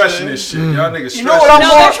face, stretching man. this shit. Y'all niggas You know what I'm stretching. No,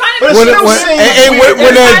 they're more? trying to But be it's When still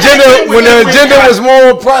saying when the agenda was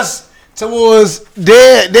more pressed towards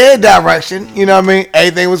their direction, you know what I mean?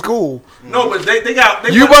 Everything was cool. No, but they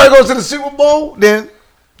got. You want to go to the Super Bowl? Then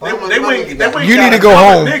They went You need to go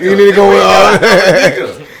home. You need to go.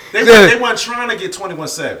 They weren't trying to get 21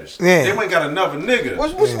 Savage. Yeah. They went got another nigga.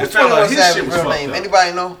 What's They found out 21 his Savage's shit was real fucked name? up.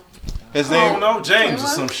 Anybody know? His I name. don't know, James or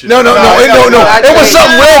some shit. No. It was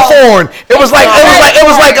something real foreign. It was like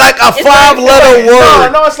a 5-letter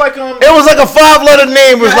word. No, it's like It was like a 5-letter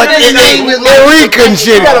name. It was like His name is like- Eureka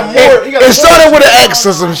shit. He got a more- he got a It started with an Moorish X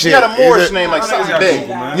or some He shit. got a Moorish Is it- name like Niggas something got big.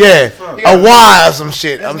 Google, man. Yeah, Fuck. a Y or some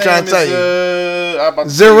shit. I'm His trying to name tell you. is, I'm about to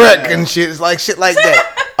Zerek say and shit. It's like shit like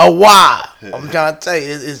that. A Y. I'm trying to tell you.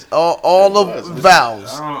 It's all of vowels.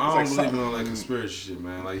 I don't believe in all that conspiracy shit,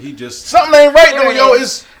 man. Like, he just. something ain't right though, yo.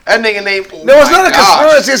 It's That nigga name. No, it's not a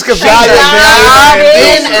conspiracy. It's confusion.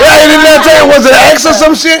 Right, Didn't I tell you, was it an X or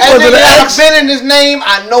some shit? That Was it nigga an had a X? bin in his name.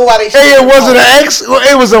 I know why they. Hey, it wasn't an X.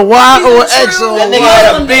 It was a Y or an He's a X true- or a That nigga Y.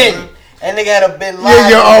 had a bin. That nigga had a bin. Yeah,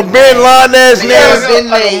 your Ben Laden ass Yeah, nigga. bin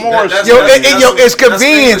like a name. Moorish. That's- Yo, that's- it's that's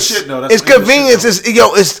convenience. English shit, though. That's It's English convenience. shit,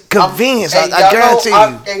 It's convenience. Hey, I y'all guarantee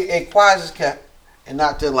know, you. Hey, quiet as kept, and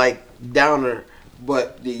not to like downer,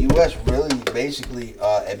 but the U.S. really basically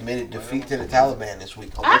admitted defeat to the Taliban this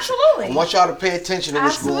week. Absolutely. I want y'all to pay attention to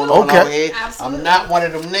what's Absolutely. going on Okay. out here. Absolutely. I'm not one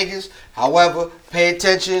of them niggas. However, pay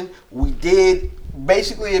attention. We did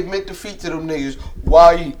basically admit defeat to them niggas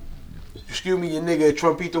while you, your nigga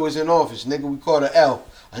Trumpito is in office. Nigga, we caught an L.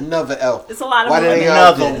 Another L. It's a lot of Why movement. did they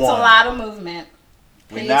Another It's a one. lot of movement.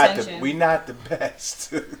 Pay attention. we not the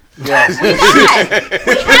best. We haven't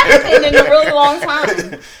been in a really long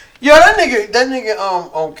time. Yo, that nigga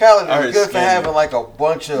on Khaled I is heard good for Skinny. having like a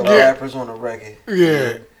bunch of rappers on the record.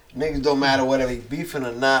 Yeah. Niggas don't matter whether they beefing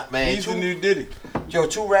or not, man. He's the new Diddy. Yo,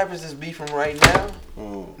 2 rappers that's beefing right now.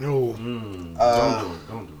 No. Don't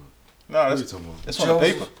do it. No, that's on the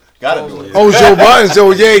paper. Gotta do it. Oh, Joe Budden.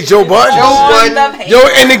 So yeah, Joe Budden. Yo,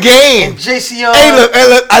 in the game. JC Hey, look,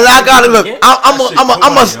 I gotta look.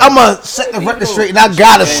 I'm a set the record straight, and I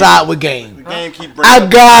gotta side with Game. I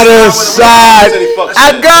gotta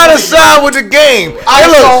side with the Game. Hey,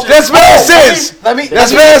 look, that's very sense.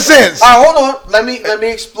 That's very sense. All right, hold on. Let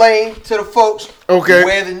me explain to the folks. Okay.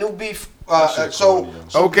 Where the new beef.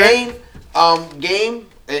 Game.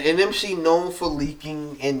 An MC known for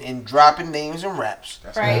leaking and dropping names and raps.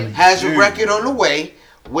 Right. Has a record on the way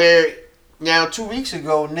where now 2 weeks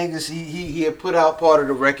ago niggas he had put out part of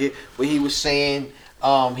the record where he was saying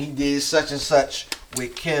he did such and such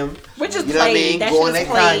with Kim. Which is you know what I mean? That Going shit is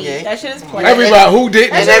at played. Kanye. That shit is played. Everybody who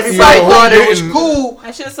didn't. And everybody thought it was cool.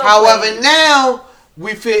 That shit is so However, played. now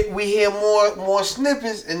we hear more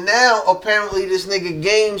snippets, and now apparently this nigga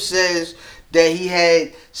Game says that he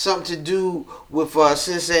had something to do with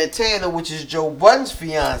Sin Santana, which is Joe Budden's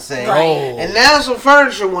fiance. Right. And now some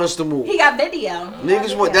furniture wants to move. He got video.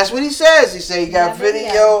 Niggas want. That's what he says. He said he got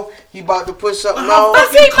video. He about to put something How on.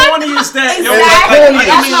 fucking corny is that?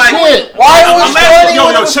 Exactly. Why it was funny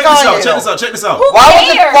when it was Kanye? Check this out. Why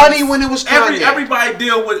was it funny when it was Kanye? Everybody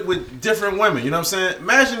deal with different women. You know what I'm saying?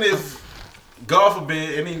 Imagine if, God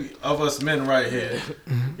forbid, any of us men right here,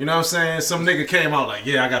 you know what I'm saying? Some nigga came out like,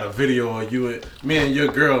 yeah, I got a video of you and me and your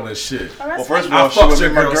girl and shit. Well, first of I all, fucked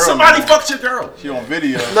your girl. Somebody fucked your girl. She on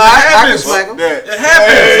video. No, I can smack him. It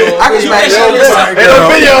happens. I can smack him. Ain't no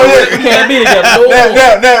video. We can't be together.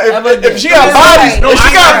 Now, if she got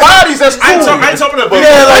bodies, that's cool. I ain't talking about the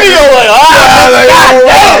Video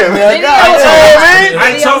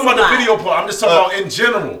I ain't talking about the video part. I'm just talking about in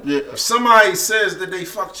general. If somebody says that they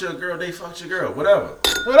fucked your girl, they fucked your girl. Whatever.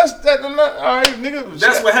 Well, that's all right, nigga.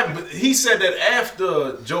 That's what happened. But he said that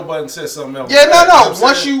after Joe Budden said something else. Yeah, You know no. what I'm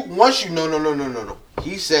Once saying? you, no.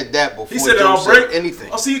 He said that before. He said that Joe on break.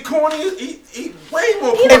 anything. Oh, see, corny. He way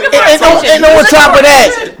more He corny. And on top of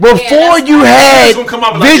that, before you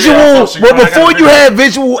had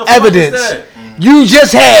visual evidence, you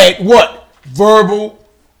just had what? Verbal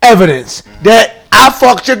evidence that I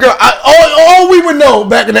fucked your girl. All we would know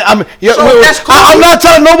back in the, I'm not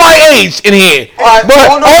telling nobody age in here, but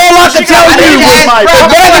all I can tell you was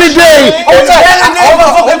back in the day, if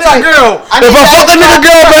I fuck a nigga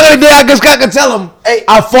girl back in the day, I can tell him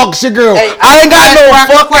I fucked your girl. I ain't got no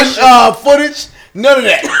fucking footage. None of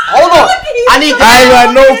that. Hold on. I ain't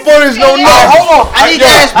got no footage, no nothing. Hold on. I need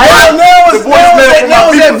to ask.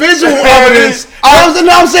 Now was that visual evidence.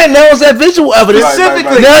 I'm saying now was that visual evidence.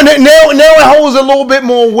 Specifically. Now it holds a little bit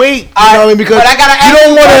more weight. You know what I mean? Because but I gotta you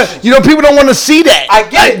don't want to. People don't want to see that. I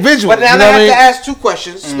get it. Visual. But now I have to ask 2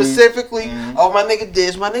 questions specifically of my nigga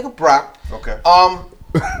Diz, my nigga Brock. Okay.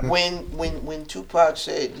 When Tupac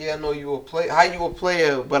said, "Yeah, I know you a player. How you a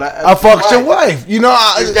player?" But I fucked your wife. You know,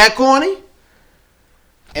 is that corny?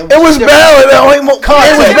 It was battling. It was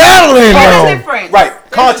battling. Right.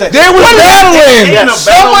 Context. They was battling.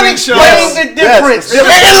 Someone explain the difference.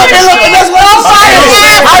 That's what I'm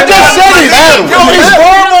saying. I just said it. Yo, it's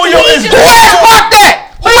horrible. Yo, it's Who asked about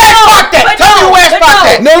that? Who asked about that? Tell me who asked about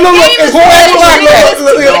that. No. It's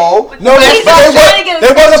horrible. No.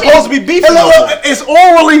 They wasn't supposed to be beefing. It's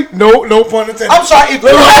orally. No pun intended. I'm sorry. It's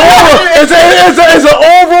an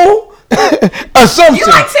oral assumption.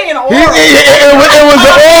 You like saying oral. It was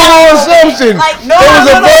an oral assumption. It was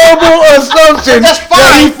a verbal assumption That's fine.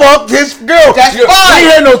 that he fucked his girl. That's We fine.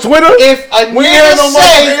 ain't had no Twitter. If a We ain't had no nigga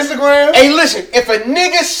say, Instagram. hey, listen. If a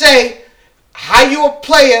nigga say, "How you a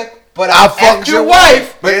player?" But I fucked your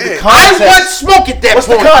wife. But the I context. want smoke at that What's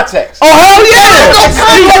the point. context? Oh hell yeah!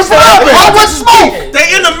 I want smoke.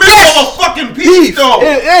 They in the middle of a fucking beef, though.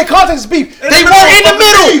 Yeah, context is beef. They weren't in the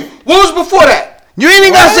middle. What was before that? You ain't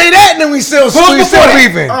even gotta say that, and then we still beefing. You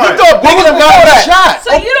thought Big them got a shot.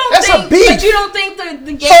 So you don't That's a think? beef. But you don't think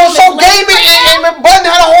the game? So Game and Budden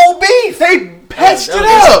had a whole beef. They patched it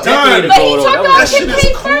up. Done. But he took That out shit his is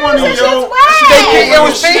beef corny, first. yo. It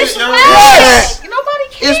was peace. Yes. Nobody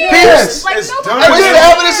cares. It's peace. Like, It's nobody done. And what's the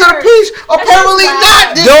cares. evidence of the peace? Apparently not.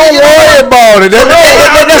 This Don't nigga worry about it.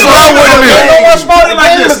 That's what I want to Game be. don't want smoke Like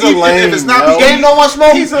like this, this. if it's not Game don't want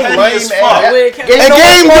smoke. He's a petty lame as ass. fuck. And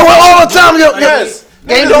Game do it all the time. Yes.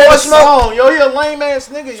 Game don't want smoke. Yo, he a lame ass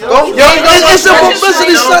nigga. Yo. It's a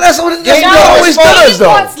publicity stunt. That's what it always does, He though.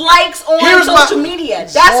 wants likes on Here's my- social media.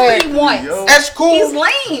 That's what he wants. That's cool. He's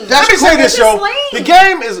lame. That's Let me say this, It's yo. lame. The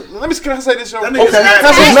game is. Can I say this, yo? That nigga's mad.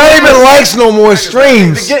 It's not even likes no more.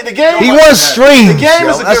 Streams. The game. He wants streams. The game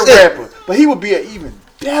is a That's good it. rapper, but he would be an even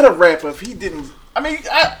better rapper if he didn't I mean,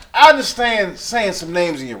 I understand saying some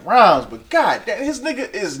names in your rhymes, but God, his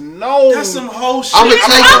nigga is known. That's some whole shit. I'm gonna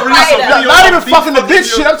tell you, not even fucking the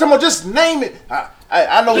bitch shit. I'm talking about just name it.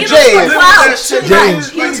 I know Jay is.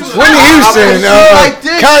 James, Whitney Houston,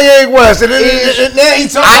 Kanye West, and I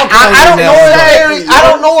don't know that. I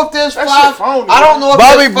don't know if there's 5. I don't know if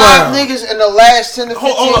there's 5 niggas in the last 10 to 15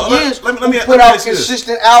 years who put out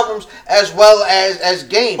consistent albums as well as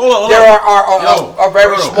Game. There are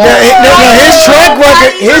very small. His track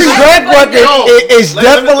record is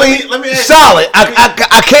definitely solid.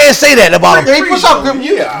 I can't say that about him. He puts out good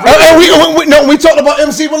music. We talked about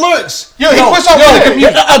MC with lyrics. Yo, he puts out good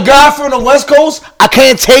music. A guy from the West Coast, I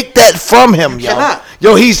can't take that from him, yo.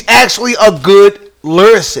 Yo, he's actually a good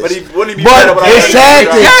lyricist. But his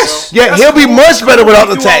tactics, he'll be much better without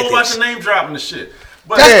the tactics. Watch the name dropping the shit.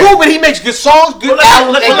 That's cool, but he makes good songs, good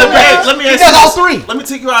albums, and good raps. Let me he does all 3. Let me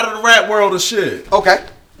take you out of the rap world of shit. Okay.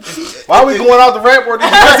 Why are we going out the rap world?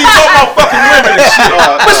 Because he talking about fucking women and shit.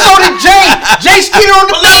 But so did Jay. Jay skated on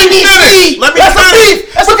the BBC. That's a beef.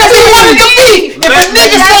 That's because he wanted to beef. If a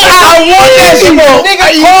nigga say I want that smoke, nigga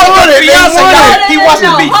called it. He wants to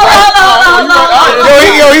beef.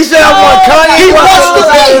 Yo, he said I want Kanye. He wants to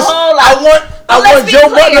beef. I want Joe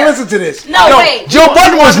Budden to listen to this. Wait. Joe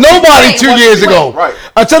Budden was nobody 2 years ago. Right.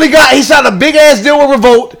 Until he signed a big ass deal with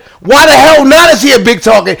Revolt. Why the hell not is he a big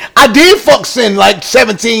talking? I did fuck Sin like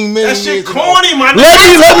 17 million years ago. Corny, my nigga.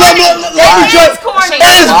 Let me try.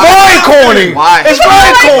 It's very corny. Why? It's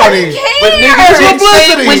very corny. But niggas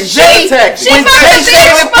when Jay said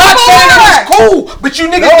it, Fox said it was cool. But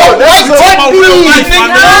you niggas don't like what beef. You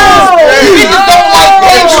niggas don't like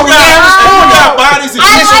beef. It's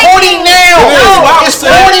corny now. It's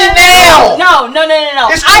corny now. No.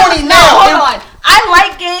 It's corny now. Hold on. I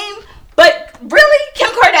like Game, but really, Kim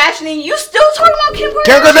Kardashian, you still talking about Kim Kardashian?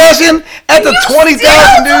 Kim Kardashian at the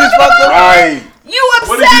 20,000 dudes fucked up. Right. You obsessed.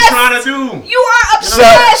 What are you trying to do? You are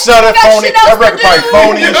obsessed. Sell that phony. That record probably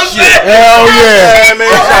phony as shit. Hell yeah. Man,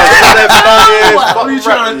 sell that phony. What are you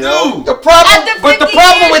trying to do? The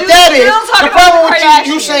problem with that is the problem with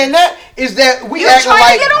you saying that is that we acting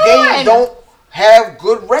like Game don't have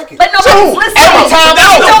good records. But nobody's listening. Every time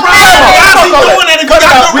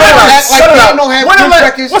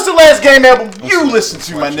What's the last Game album you listened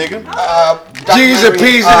to, my nigga? G's and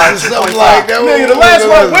P's and something like that. Nigga, the last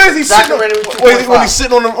one. Where is he sitting? When he's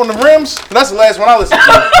sitting on the rims? That's the last one I listened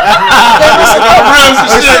to.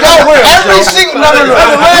 Every single no.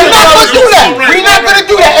 We're not gonna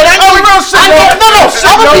do that. And I know real shit. I'm gonna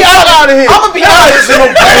be honest.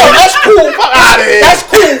 That's cool. Fuck out of here. That's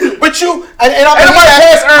cool. But you and I'm gonna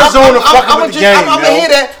hear that. Arizona fucking with the game. I'm gonna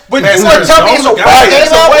hear that. But you gonna tell me it's a whack game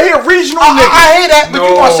album? He a regional nigga. I hear that. But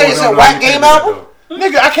you gonna say it's a whack game album?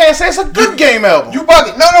 Nigga, I can't say it's a good game album. You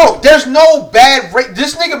bugging? No. There's no bad.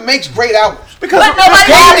 This nigga makes great albums. Because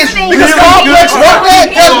Game is really complex. That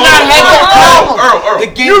does not have that album. The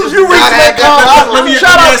Game does not have that album.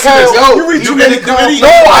 Shout out, Yo, you read too many. No,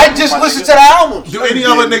 I just listen to the albums. Do any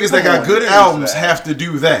other niggas that got good albums have to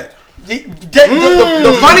do that? The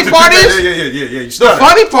funny part is, the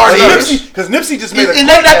funny part is, because Nipsey just made and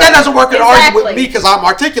that doesn't work in argument with me because I'm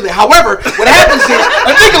articulate. However, what happens is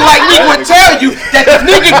a nigga like me would tell you that the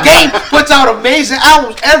nigga Game puts out amazing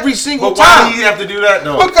albums every single time. Why do you have to do that?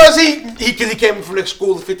 No, because he came from the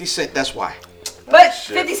school of 50 Cent. That's why. But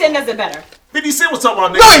 50 Cent does it better. 50 Cent was talking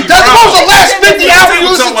about No, he doesn't. What was the last 50 album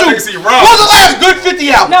you listened to? What was the last good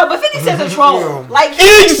 50 album? No, but 50 Cent's a troll. Like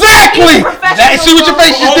exactly. See what your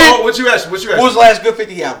face just did. What you asked? What was the last good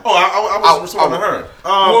 50 album? Oh, I was responding to her.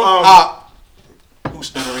 Who's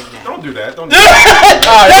stuttering now? Don't do that.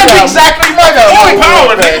 That's exactly my point.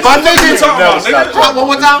 Power, nigga. My nigga talking about, nigga.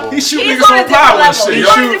 One more time. He shoot he's niggas on a on power and different level. shit.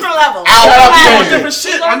 He's on a different level. Different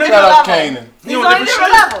shit. My He's nigga. on a different level. You He's know, on a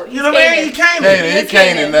different level. You know what I mean? He came in. He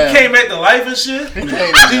Kanan now. He came at the life and shit. He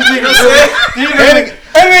That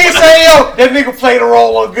nigga say, yo, that nigga played a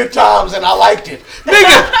role on Good Times and I liked it.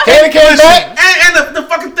 Nigga, Kanan came back. And the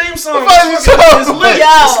fucking theme song. It's lit.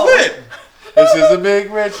 It's lit. This is a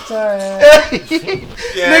big rich time.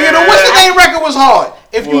 Nigga, the What's the Name record was hard.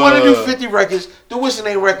 If you want to do 50 records, the What's the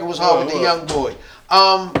Name record was hard with the young boy.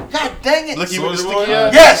 God dang it. Looky with the sticky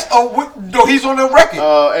eye. Yes. No, he's on the record.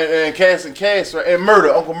 And Cass and Cass, right? And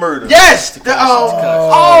Murder, Uncle Murder. Yes. But you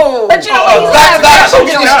know what?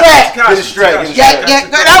 Get distracted. Yeah,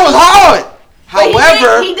 that was hard.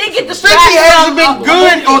 However, he did get the 50 hasn't been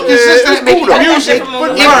good or consistent at making music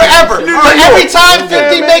in forever. But every time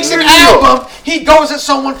 50 makes an album, he goes at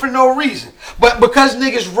someone for no reason. But because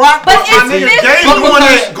niggas rock, But My nigga,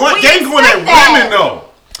 Game going at women though.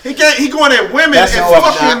 He going at women That's and all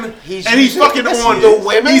fucking, he's fucking on the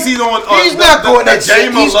women. He's on. He's not going at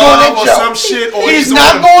Game He's of going Love at or Joe. some shit. Or He's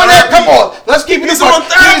not going at. Come on, let's keep it. He's on on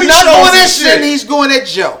therapy He's not shows going and at shit. Sin. He's going at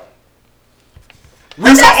Joe.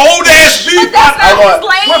 It's an old ass beef. But that's not his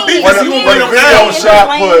lane. What beef When is he the gonna bring up video now? His shot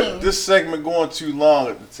lane. put this segment going too long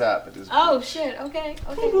at the top of this. Oh shit. Okay.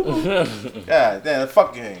 God damn,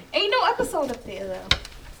 fuck game. Ain't no episode up there though.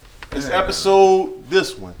 This episode,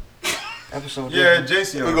 this one. Episode. Yeah,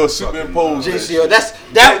 JC. We go superimpose. JCO.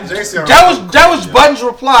 That was Button's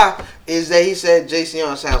reply. Is that he said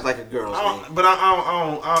JCO sounds like a girl's name. But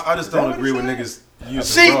I just don't agree with niggas using.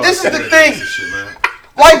 See, bras this is to the say thing. this shit, man.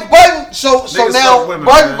 Like Button, so Niggas now fuck women,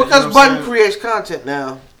 Button man, because you know what I'm Button saying? creates content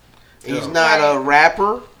now. He's Yeah. not a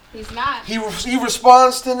rapper. He's not. He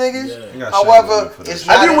responds to niggas. You got However, shit for that it's shit.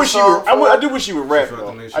 not I do his wish he song would. I for do wish he would rap Fuck though.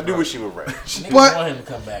 the nation I do rap. wish he would rap. Niggas But- want him to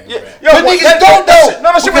come back and rap. Yo, But what- niggas don't though.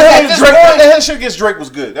 No, shit Because with at him this Drake. point- That shit against Drake was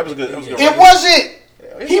good. That was good. That was good. It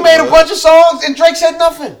wasn't. He made a bunch of songs and Drake said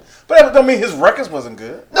nothing. But that don't mean his records wasn't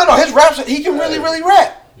good. No, his raps, he can really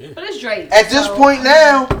rap. But it's Drake. At this so, point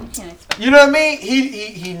now, you can't expect. you know what I mean?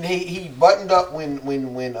 He buttoned up when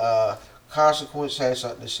Consequence had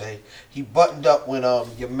something to say. He buttoned up when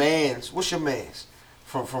your man's, what's your man's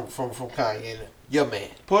from Kanye? Your man.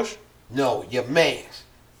 Push. No, your man's.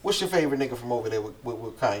 What's your favorite nigga from over there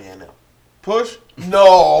with Kanye now? Push.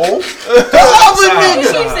 No, the other You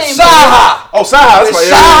keep nigga, saying Saha. Oh, Saha. That's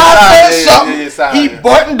When right. Saha said something, Saha, he yeah.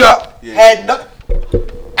 buttoned up. Yeah. Had no,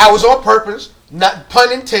 I was on purpose, not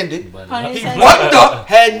pun intended. Pun He intended. buttoned up,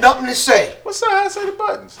 had nothing to say. What's Saha say the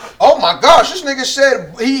buttons? Oh my gosh, this nigga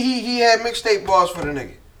said he had mixtape bars for the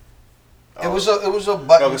nigga. It was a No,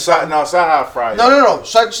 button. Saha Friday. No.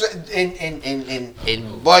 Such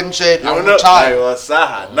and Button said I'm No, retired.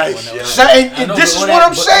 Saha. Nice. Yeah. So, and this is what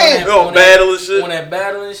I'm saying. No, battle and shit. On that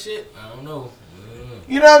battle and shit, I don't know.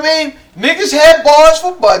 You know what I mean? Niggas had bars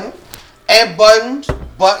for Button, and Button's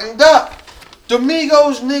buttoned up. The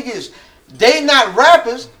Migos niggas, they not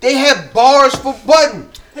rappers. They have bars for Button.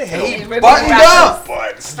 He ripping buttoned up.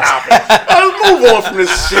 But stop it. Let's move on from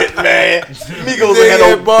this shit, man. Migos ain't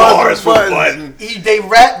had no bars for Button. They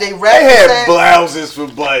rap. They They had said- blouses for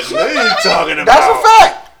Button. What are you talking about? That's a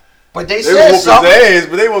fact. But they They said whooped his something. ass,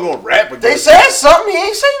 but they weren't gonna rap against They him. said something. He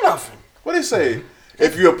ain't say nothing. What they say?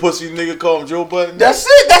 If you a pussy nigga, call him Joe Button. That's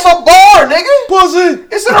it. That's a bar, nigga. pussy.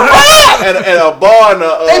 It's in a rap. and a bar and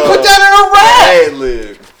a They put that in a rap. ad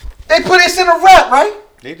lib. They put this in a rap, right?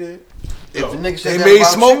 They did. If the nigga said They that made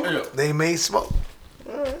about smoke. you, They made smoke.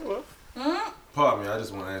 Pardon me, I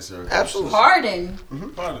just want to answer. absolutely. Pardon.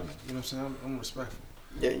 Pardon me. You know what I'm saying? I'm respectful.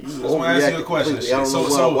 Yeah, you Just want to ask you a question. completely. I don't know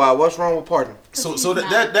So- why. What's wrong with pardon? So he's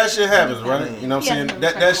that shit happens, right? You know what I'm He saying? hasn't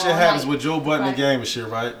That been shit all happens night. with Joe Budden Right. the game and shit,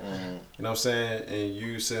 right? You know what I'm saying? And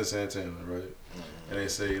you send Santana, right? And they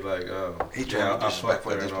say like, He trying yeah, to be I fucked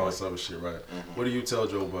disrespectful her at this and all point. this other shit, right? What do you tell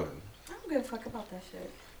Joe Budden? I don't give a fuck about that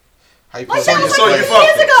shit. How you Like feel? that was So like you 2 fucked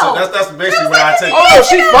years her. ago. So that's basically what I take. Oh,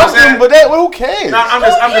 she fucked him, but that who cares? No, I'm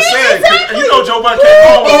just saying. 'Cause Exactly. You know Joe Budden came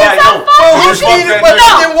home and was like, yo, He you He just fucked cheated, that but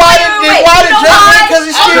nigga. then why did Wait, Drake you know why? because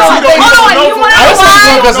he Hold still on, you don't hold on. know You for want to real. know I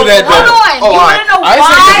said why? because of that, Hold though. on. You want to know I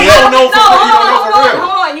said why? you don't know for- you don't know for real.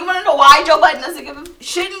 Hold on. You want to know why Joe Budden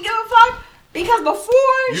shouldn't give a fuck? Because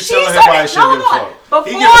before You she telling him started, why he shouldn't give a fuck.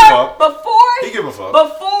 He give a fuck. Before He give a fuck.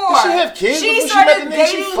 Before She have kids she before she started met the nigga,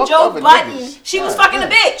 she dating fucked Joe other Budden, niggas. she was Yeah. fucking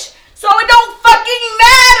a bitch. So it don't fucking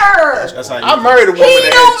matter. That's how you I married a woman He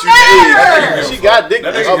that don't had 2 matter. kids. She got dick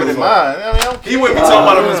That that's nigga other give than a fuck. mine. I mean, I don't He wouldn't be talking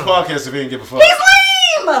about him in his podcast if he didn't give a fuck.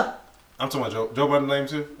 He's lame. I'm talking about Joe Budden lame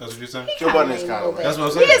too? That's what you're saying? Joe Budden is kind of That's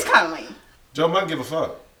what I'm He saying. is kind of lame. Joe Budden give a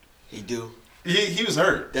fuck. He do. He was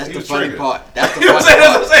hurt. That's He the was funny triggered. part. That's the You know what funny I'm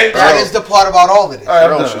saying? That's part. what I'm saying. That is the part about all of this. All right,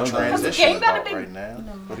 I'm Earl done. should I'm done. transition Because the game gotta about be- right now,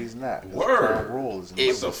 but he's not. His Word. current role is in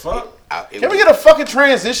What the fuck? Can we get a fucking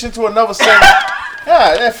transition to another segment?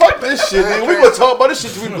 Yeah, man, fuck this shit, nigga. We gonna talk about this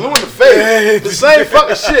shit till we blue in the face. The same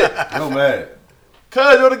fucking shit. No mad.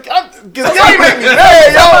 Cause yo, the game make me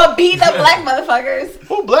mad, Talk yo. about beating up black motherfuckers.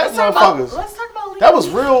 Who black Let's talk about motherfuckers? That was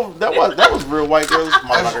real. That was real white girls,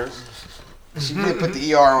 motherfuckers. She did put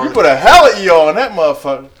the ER on. You it. put a hell of ER on that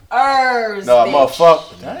motherfucker. Ers, No, bitch.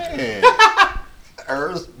 motherfucker. Damn.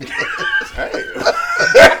 Hers.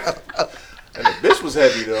 Damn. And the bitch was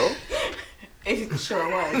heavy though. It sure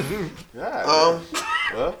was. God.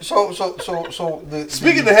 Well, So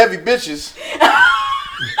speaking of heavy bitches,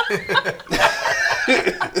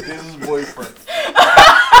 this is boyfriend.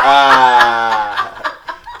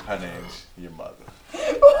 Her name's your mother.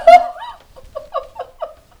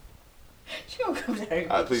 She gonna come down here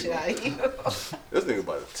and Alright, beat please shit out of you. This nigga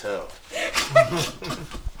about to tell.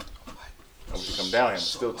 And when you come down here, I'm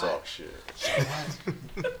still talk shit.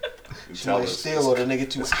 Somebody steal or the nigga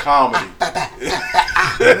too. It's comedy.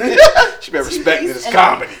 She better respect that it's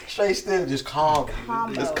comedy. Straight still, just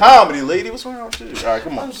comedy. It's comedy, lady. What's wrong with you? All right,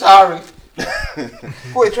 come on. I'm sorry.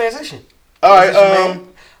 Boy, transition. All right,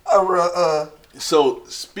 so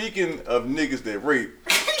speaking of niggas that rape,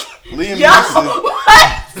 Liam Neeson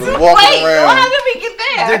was walking around. Why did we get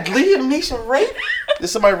there? Did Liam Neeson rape? Did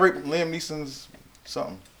somebody rape Liam Neeson's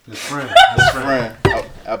something? His friend.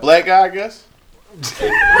 A black guy, I guess. Wait.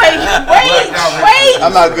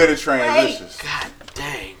 I'm not good at transitions. God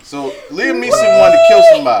dang. So Liam Neeson wanted to kill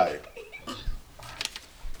somebody.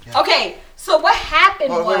 Okay, so what happened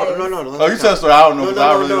was... No. Oh, you tell the story. I don't know.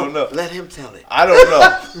 I really don't know. Let him tell it. I don't know.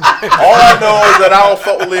 All I know is that I don't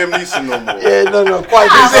fuck with Liam Neeson no more. Yeah, no. Quite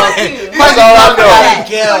That's all I know.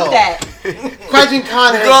 Fuck that. Quentin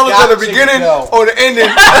Conner. Regardless of the beginning or the ending.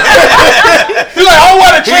 He's like, I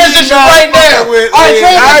want to transition right now. All right,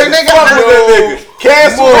 transition, nigga.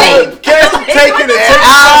 Cancel taking it.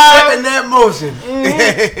 I'm in that motion.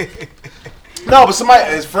 No, but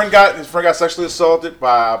his friend got sexually assaulted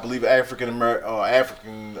by, I believe, person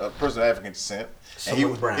of African descent. And he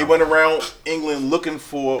went around England looking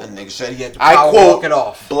for, That nigga said he had to I power quote, walk it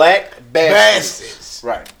off. black bastards.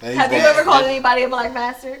 Right. Have you ever called anybody a black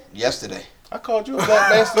bastard? Yesterday. I called you a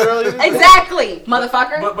black bastard earlier. Exactly,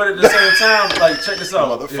 motherfucker. But at the same time, like, check this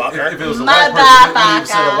out. Motherfucker. If it was a white person, they wouldn't even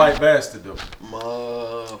say a white bastard, though.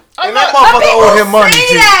 And that motherfucker owe him money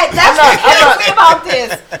too. That's what kills me about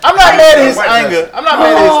this. I'm not mad at his anger. I'm not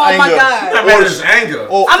mad at his anger. Oh my god. I'm not mad at his anger.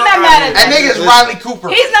 I'm not mad at That nigga's Riley Cooper.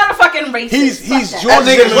 He's not a fucking racist. He's Fuck that. George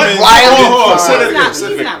nigga's Zimmerman. Riley.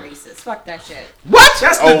 He's not racist. Fuck that shit. What?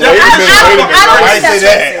 That's Oh, the wait a minute. I I don't didn't say think that's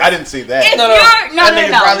that. racist. I didn't say that. If No. you're That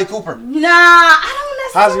nigga's Riley Cooper. Nah, I don't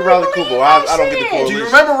necessarily How's he Riley believe Cooper? that I don't get the shit. correlation. Do you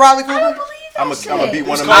remember Riley I Cooper? don't believe that I'm shit. gonna beat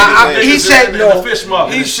one of He my said no. Fish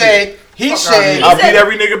market. He said I'll beat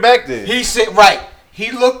every nigga back there. He said right. He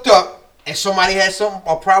looked up and somebody had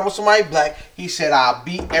a problem with somebody black. He said, "I'll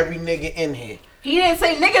beat every nigga in here." He didn't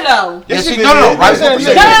say nigga though. Yes, he did. no. Riley Yes, Cooper he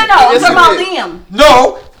said did. No. that. I'm Yes, talking he about did. Liam.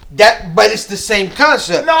 No, but it's the same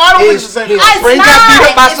concept. No, I don't think it's the same His concept. friend It's got beat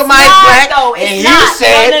up by not. somebody It's not, black, though. and It's he not.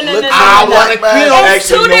 said, No. "I want to kill." It's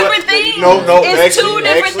two different things. No. It's two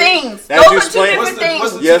different things. Now Those you are two explain. different things.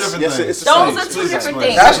 Yes, it's the Those same. are two different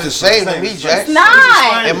things. That's the same to me, Jack. It's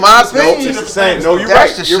not. In my No, opinion, it's the same. No, you're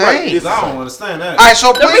That's right. the You're right. same. It's the I same. don't understand that. all right.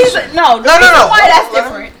 So The please, reason why that's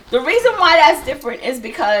different. The reason why that's different is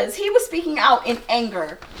because he was speaking out in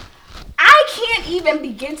anger. I can't even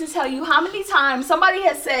begin to tell you how many times somebody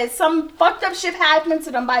has said some fucked up shit happened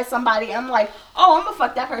to them by somebody, and I'm like, oh, I'm gonna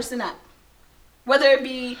fuck that person up. Whether it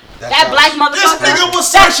be that black motherfucker. This nigga was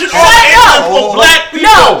searching Shut all up. for black people.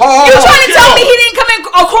 No, you trying to tell me he didn't come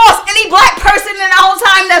across any black person in the whole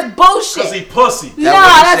time? That's bullshit. Cause he pussy. No, what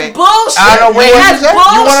he that's said. bullshit. I don't know what he That's said.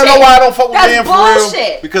 bullshit. You want to know why I don't fuck with That's Liam for real?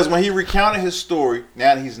 bullshit. Because when he recounted his story,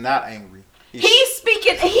 now that he's not angry. He's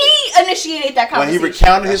speaking. He initiated that When he conversation.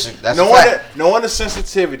 recounted his, That's a fact. knowing the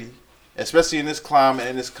sensitivity, especially in this climate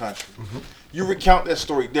in this country, you recount that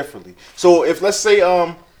story differently. So if let's say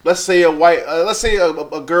a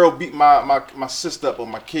girl beat my sister up or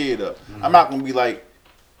my kid up, I'm not gonna be like,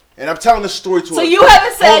 and I'm telling this story to. So you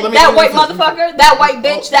haven't said that white motherfucker, that white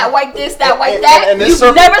bitch, that white this, that white that. and You've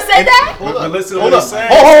circle- never said that. But listen to Hold what up. he's saying.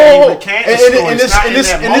 Hold. In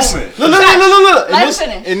Look. Let him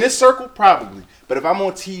finish. In this circle, probably. But if I'm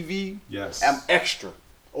on TV, Yes. I'm extra.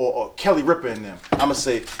 Or Kelly Ripa in them. I'm gonna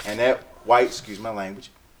say, and that white, excuse my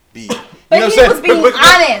language, B. But you know he what I'm was saying? being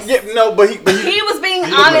honest. Yeah, no, but he He was being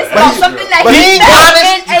honest about something that but he being felt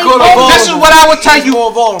honest, in a you moment. this is what I would tell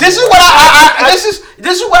you. This is what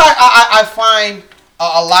this is what I find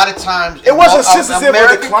a lot of times. It wasn't in sensitive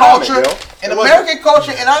American to the climate, culture. yo. In It American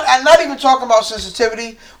culture, and I'm not even talking about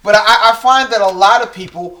sensitivity, but I find that a lot of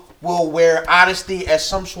people will wear honesty as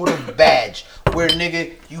some sort of badge. Where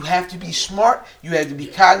nigga, you have to be smart, you have to be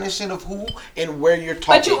cognizant of who and where you're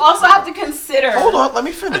talking. But you also have to consider. Hold on, let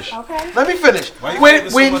me finish. Okay. Let me finish. Why you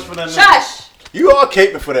caping so much for that nigga? Shush. You all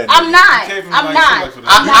caping for that. I'm nigga. not. You caping I'm like not. so much for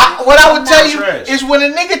that I'm not. What I would tell you Trash. is when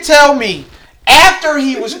a nigga tell me after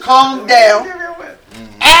he was calmed down,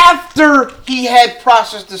 after he had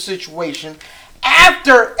processed the situation,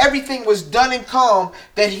 after everything was done and calm,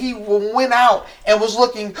 that he went out and was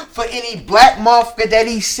looking for any black motherfucker that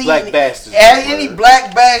he seen, Black bastards. any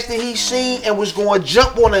black bastard he seen, and was going to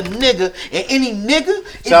jump on a nigga, and any nigga,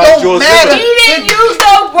 it Sounds don't George matter. He didn't use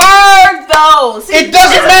the word though. See, It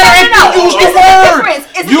doesn't matter if you use the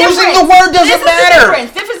word. Using the word doesn't matter.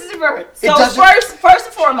 Difference is different. It So doesn't- first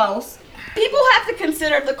and foremost, people have to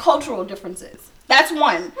consider the cultural differences. That's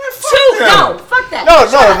one. Man, Two, them. no, fuck that. No.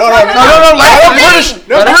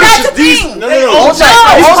 That's a thing.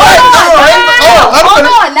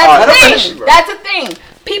 That's a thing.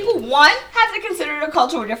 People, one, have to consider the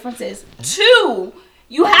cultural differences. Two,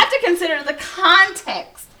 you have to consider the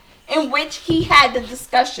context in which he had the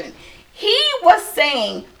discussion. He was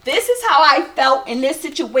saying, this is how I felt in this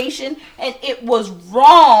situation, and it was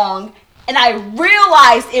wrong, and I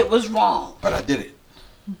realized it was wrong. But I did it.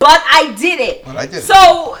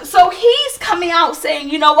 So he's coming out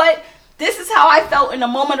saying, you know what? This is how I felt in a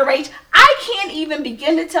moment of rage. I can't even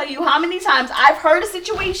begin to tell you how many times I've heard a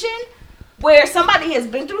situation where somebody has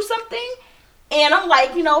been through something, and I'm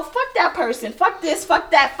like, fuck that person, fuck this,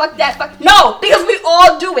 fuck that, fuck that, fuck. No, because we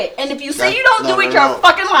all do it. And if you say you don't do it, you're a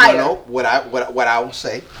fucking liar. No, what I will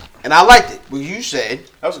say, and I liked it. What you said.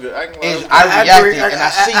 That was good. I reacted and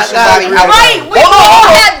I see somebody out. Right, we all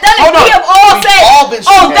have done it. We have all said,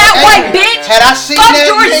 "Oh, that white bitch." Had I seen fuck that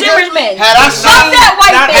George nigga, Zimmerman. had I seen fuck that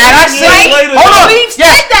white bitch. Had I seen, right? hold on, We've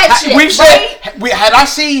said that shit. We've said, had I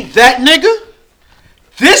seen that nigga?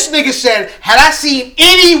 This nigga said, had I seen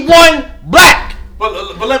anyone black?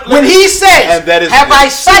 When he says, have I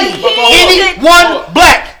seen anyone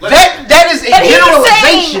black? That is a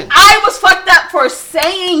generalization. Saying, I was fucked up for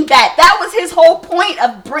saying that. That was his whole point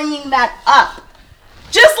of bringing that up.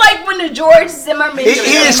 Just like when the George Zimmerman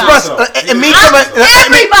he expressed everybody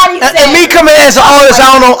coming as an artist.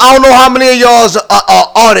 I don't know how many of y'all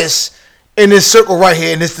are artists in this circle right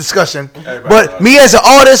here in this discussion. But me as an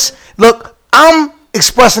artist, look, I'm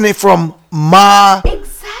expressing it from my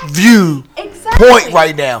view point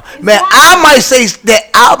right now. Man, I might say that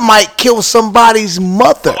I might kill somebody's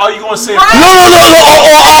mother. Are you gonna say no,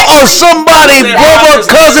 or somebody, brother,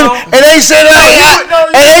 cousin, and they said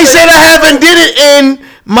I haven't did it in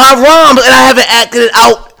my rhymes, and I haven't acted it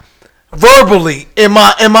out verbally in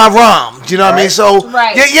my rhymes. You know what I mean? So you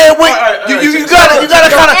gotta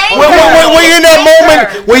kind of when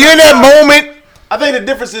you're in that moment. I think the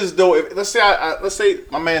difference is though. Let's say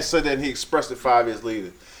my man said that and he expressed it 5 years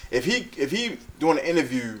later. If he doing an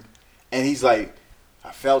interview and he's like,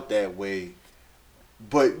 I felt that way,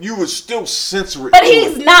 but you would still censor it. But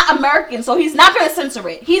he's not American, so he's not going to censor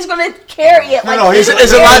it. He's going to carry it like. No, it's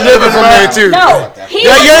a lot different from there too. No,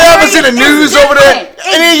 you ever seen the news over there?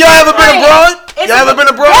 Any of y'all ever been abroad? Y'all ever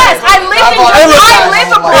been abroad? Yes, I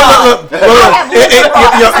live abroad.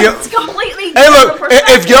 It's completely. Hey, look,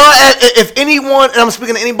 if anyone, and I'm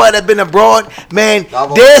speaking to anybody that's been abroad, man,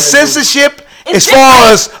 their censorship. As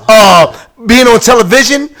far as being on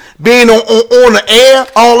television, being on the air,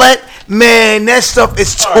 all that, man, that stuff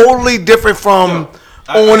is totally different from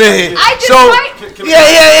on the air.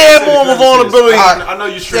 More vulnerability. I know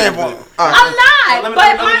you're straight. I'm not.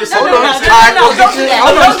 But don't do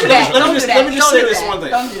that. Let me just say this one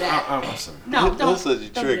thing. Don't do that. No, don't. Such a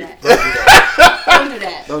trick. Don't do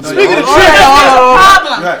that. Speaking of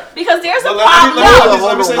problem, because there's a problem.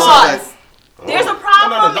 Pause. There's a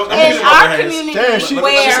problem in our community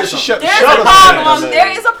where there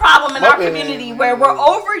is a problem in our community where we're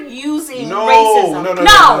overusing racism.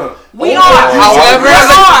 No, we are. However, I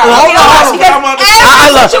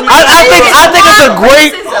think it's a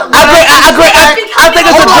great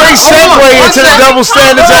segue into the double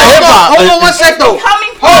standards of hip hop. Hold on one sec though.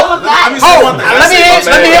 Let me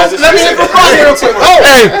hit the front here real quick.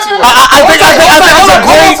 Hey, I think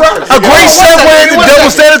it's a great segue into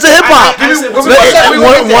double standards of hip hop. Let's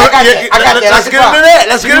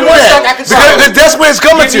get into that. Because that's where it's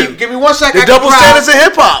coming to. Give me 1 second. The double standards of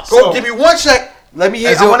hip hop. Give me 1 sec. Let me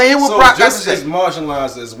hear. I want to hear what Brock got to say. Just as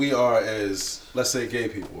marginalized as we are as, let's say, gay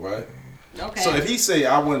people, right? Okay. So if he say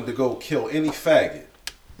I wanted to go kill any faggot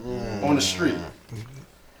on the street,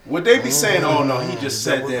 would they be saying, "Oh no, he just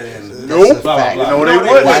said that"? And nope. Blah, blah, blah. No, they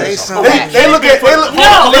wouldn't. They look at tweets.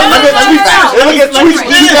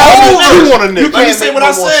 You want a nigga? Let me say what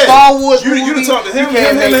I said. Star Wars. You talk to him.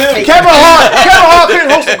 Kevin Hart couldn't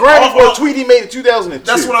host a Grammy for a tweet he made in 2002.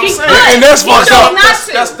 That's what I'm saying. And that's fucked up. Yeah.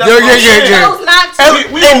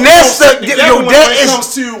 And that's when it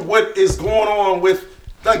comes to what is going on with.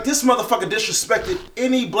 Like, this motherfucker disrespected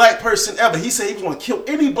any black person ever. He said he was going to kill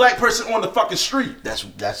any black person on the fucking street. That's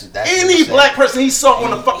any black person he saw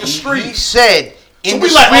on the fucking street. He said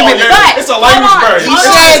indiscriminately. It's a language barrier. He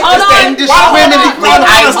said indiscriminately.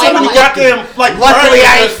 Luckily,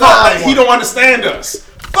 I ain't fucking. He don't understand us.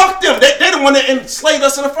 Fuck them. They the one that enslaved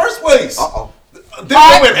us in the first place. They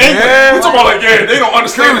went angry. We talking about they don't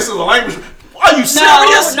understand this as a language. Are you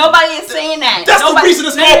serious? No, nobody is saying that. That's the reason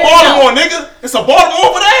it's called Baltimore, nigga. It's a Baltimore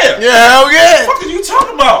over there. Yeah, hell yeah. What the fuck are you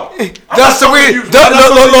talking about? That's the reason.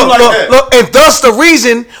 Look, and thus the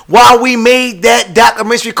reason why we made that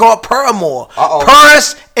documentary called Paramore,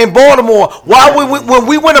 Paris and Baltimore. Why when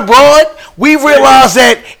we went abroad, we realized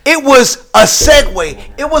that it was a segue.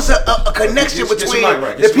 It was a connection between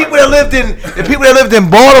the people that lived in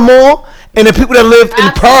Baltimore and the people that lived in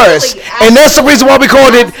Paris, and that's the reason why we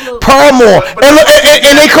called it Paramore.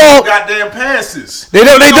 And they call goddamn passes. They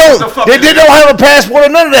don't have a passport or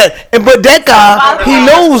none of that. But that guy, he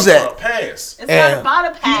knows that. It's not about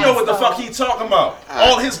a pass. He know what the fuck he talking about.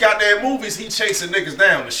 All his goddamn movies, he chasing niggas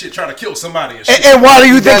down and shit, trying to kill somebody and shit. And why do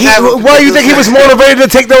you think he was motivated to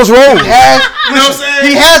take those roles? You know what I'm saying?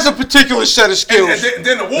 He has a particular set of skills. And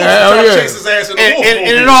then the wolf trying to chase his ass in the wolf.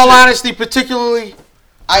 And in all honesty, particularly,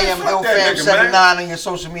 I am LFam79 on your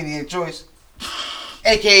social media choice.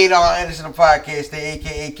 AKA Don Anderson, the podcast,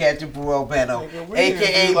 AKA Captain Brew Albano,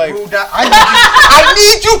 AKA Brew Down. I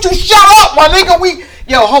need you to shut up, my nigga.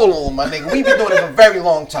 Yo, hold on, my nigga. We've been doing it for a very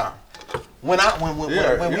long time. When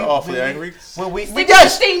you're awfully angry. Yes. I'm gonna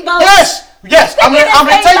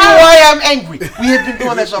tell you why I'm angry. We have been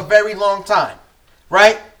doing this a very long time,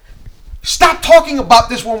 right? Stop talking about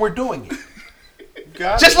this when we're doing it.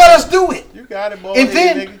 Just let us do it. You got it, boy. And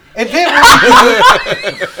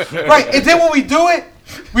then when we do it,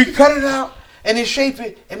 we cut it out and then shape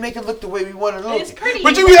it and make it look the way we want it to look.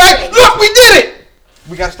 But you be like, look, we did it.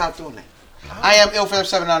 We gotta stop doing that. I am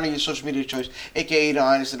LFam79 on your social media choice, aka the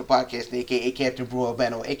Honest of the Podcast, aka Captain Brew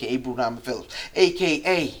Albano, aka Brew Diamond Phillips,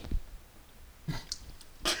 aka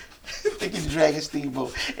Thinking Dragon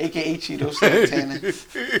Steamboat, aka Cheeto Santana. AKA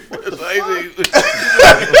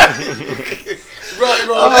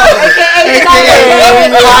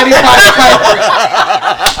Body Piper.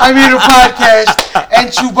 I'm here to podcast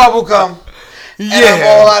and chew bubblegum. And I'm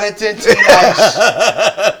all out of 10 ice.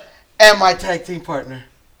 And my tag team partner.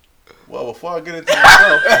 Well, before I get into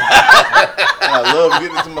myself, I love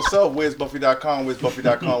getting into myself. Where'sBuffy.com,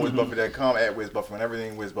 Where'sBuffy.com, Where'sBuffy.com, at Where'sBuffy on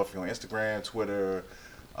everything. Where's Buffy on Instagram, Twitter,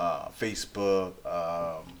 Facebook.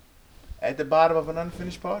 At the bottom of an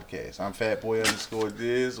unfinished podcast. I'm Fatboy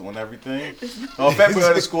 _Diz on everything.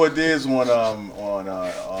 Fatboy _Diz on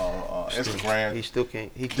Instagram. He still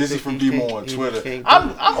can't. Dizzy from B-More on Twitter. I'm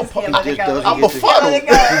befuddled. He can't let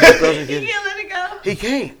it go. He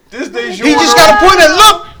can't. This day's He just got to point at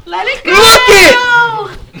look. Let it go.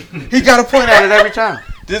 Look it. He got to point at it every time.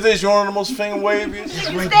 This day's one of the most finger waviest.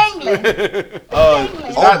 It's dangling.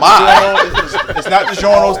 It's not the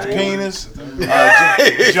journals, the penis.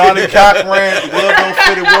 Johnny Cochran, the glove don't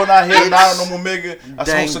fit, it will not hit, not a normal nigga. I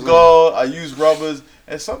smoke cigar, I use rubbers,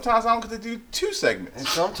 and sometimes I don't get to do 2 segments. And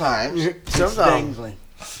sometimes it's dangling.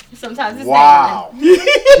 Sometimes it's dangling.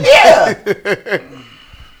 Yeah.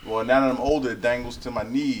 Well, now that I'm older, it dangles to my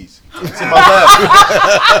knees. To my left.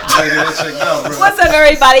 What's up,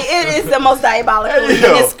 everybody? It is the most diabolical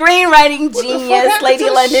screenwriting genius, Lady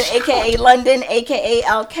London, a.k.a. London, a.k.a.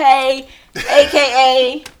 LK,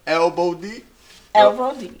 a.k.a. Elbow deep.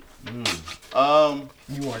 Elbow deep. You are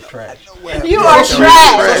trash. You are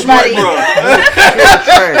trash, buddy.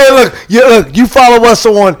 Hey, look, you follow us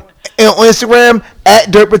on Instagram at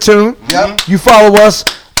Dirt Platoon. Yep. You follow us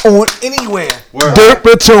on anywhere. Dirt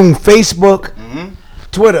Platoon, Facebook,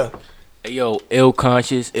 Twitter. Hey, yo,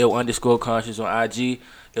 ill_conscious on IG,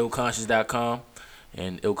 illconscious.com,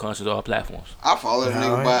 and illconscious on all platforms. I follow the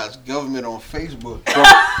nigga by his government on Facebook.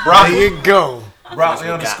 There you go. Broccoli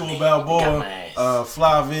 _Balboa,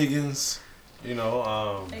 Fly Vegans, you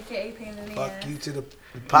know. AKA Pain in the Fuck Ass. you to the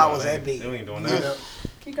powers that be. They ain't doing that.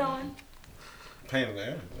 Keep going. Pain in the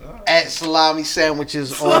ass. At Salami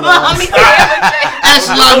Sandwiches on Salami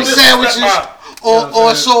Sandwiches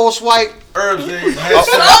or Soul Swipe. Herbs Day.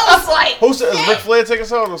 Who's is Ric Flair taking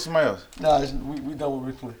us out or somebody else? No, we done with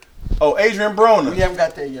Ric Flair. Oh, Adrian Broner. We haven't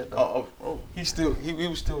got there yet though. Oh. He was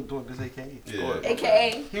still doing this AKA. Yeah.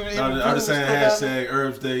 AKA. I'm just saying hashtag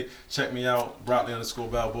Herbs Day. Check me out. Broccoli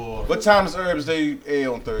 _Balboa. What time is Herbs Day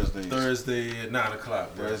air on Thursdays? Thursday at 9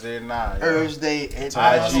 o'clock. Bro. Thursday at 9. Herbs Day at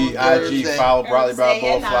IG, follow Broccoli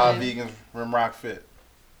Balboa, at Fly 9. Vegans, Rimrock Fit.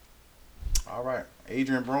 All right,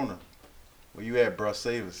 Adrian Broner, where you at, bro?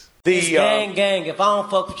 Save us. It's gang. If I don't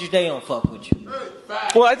fuck with you, they don't fuck with you.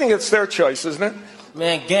 Well, I think it's their choice, isn't it?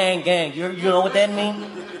 Man, gang. You know what that means?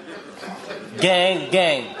 Gang.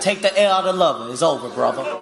 Take the L out of lover. It's over, brother.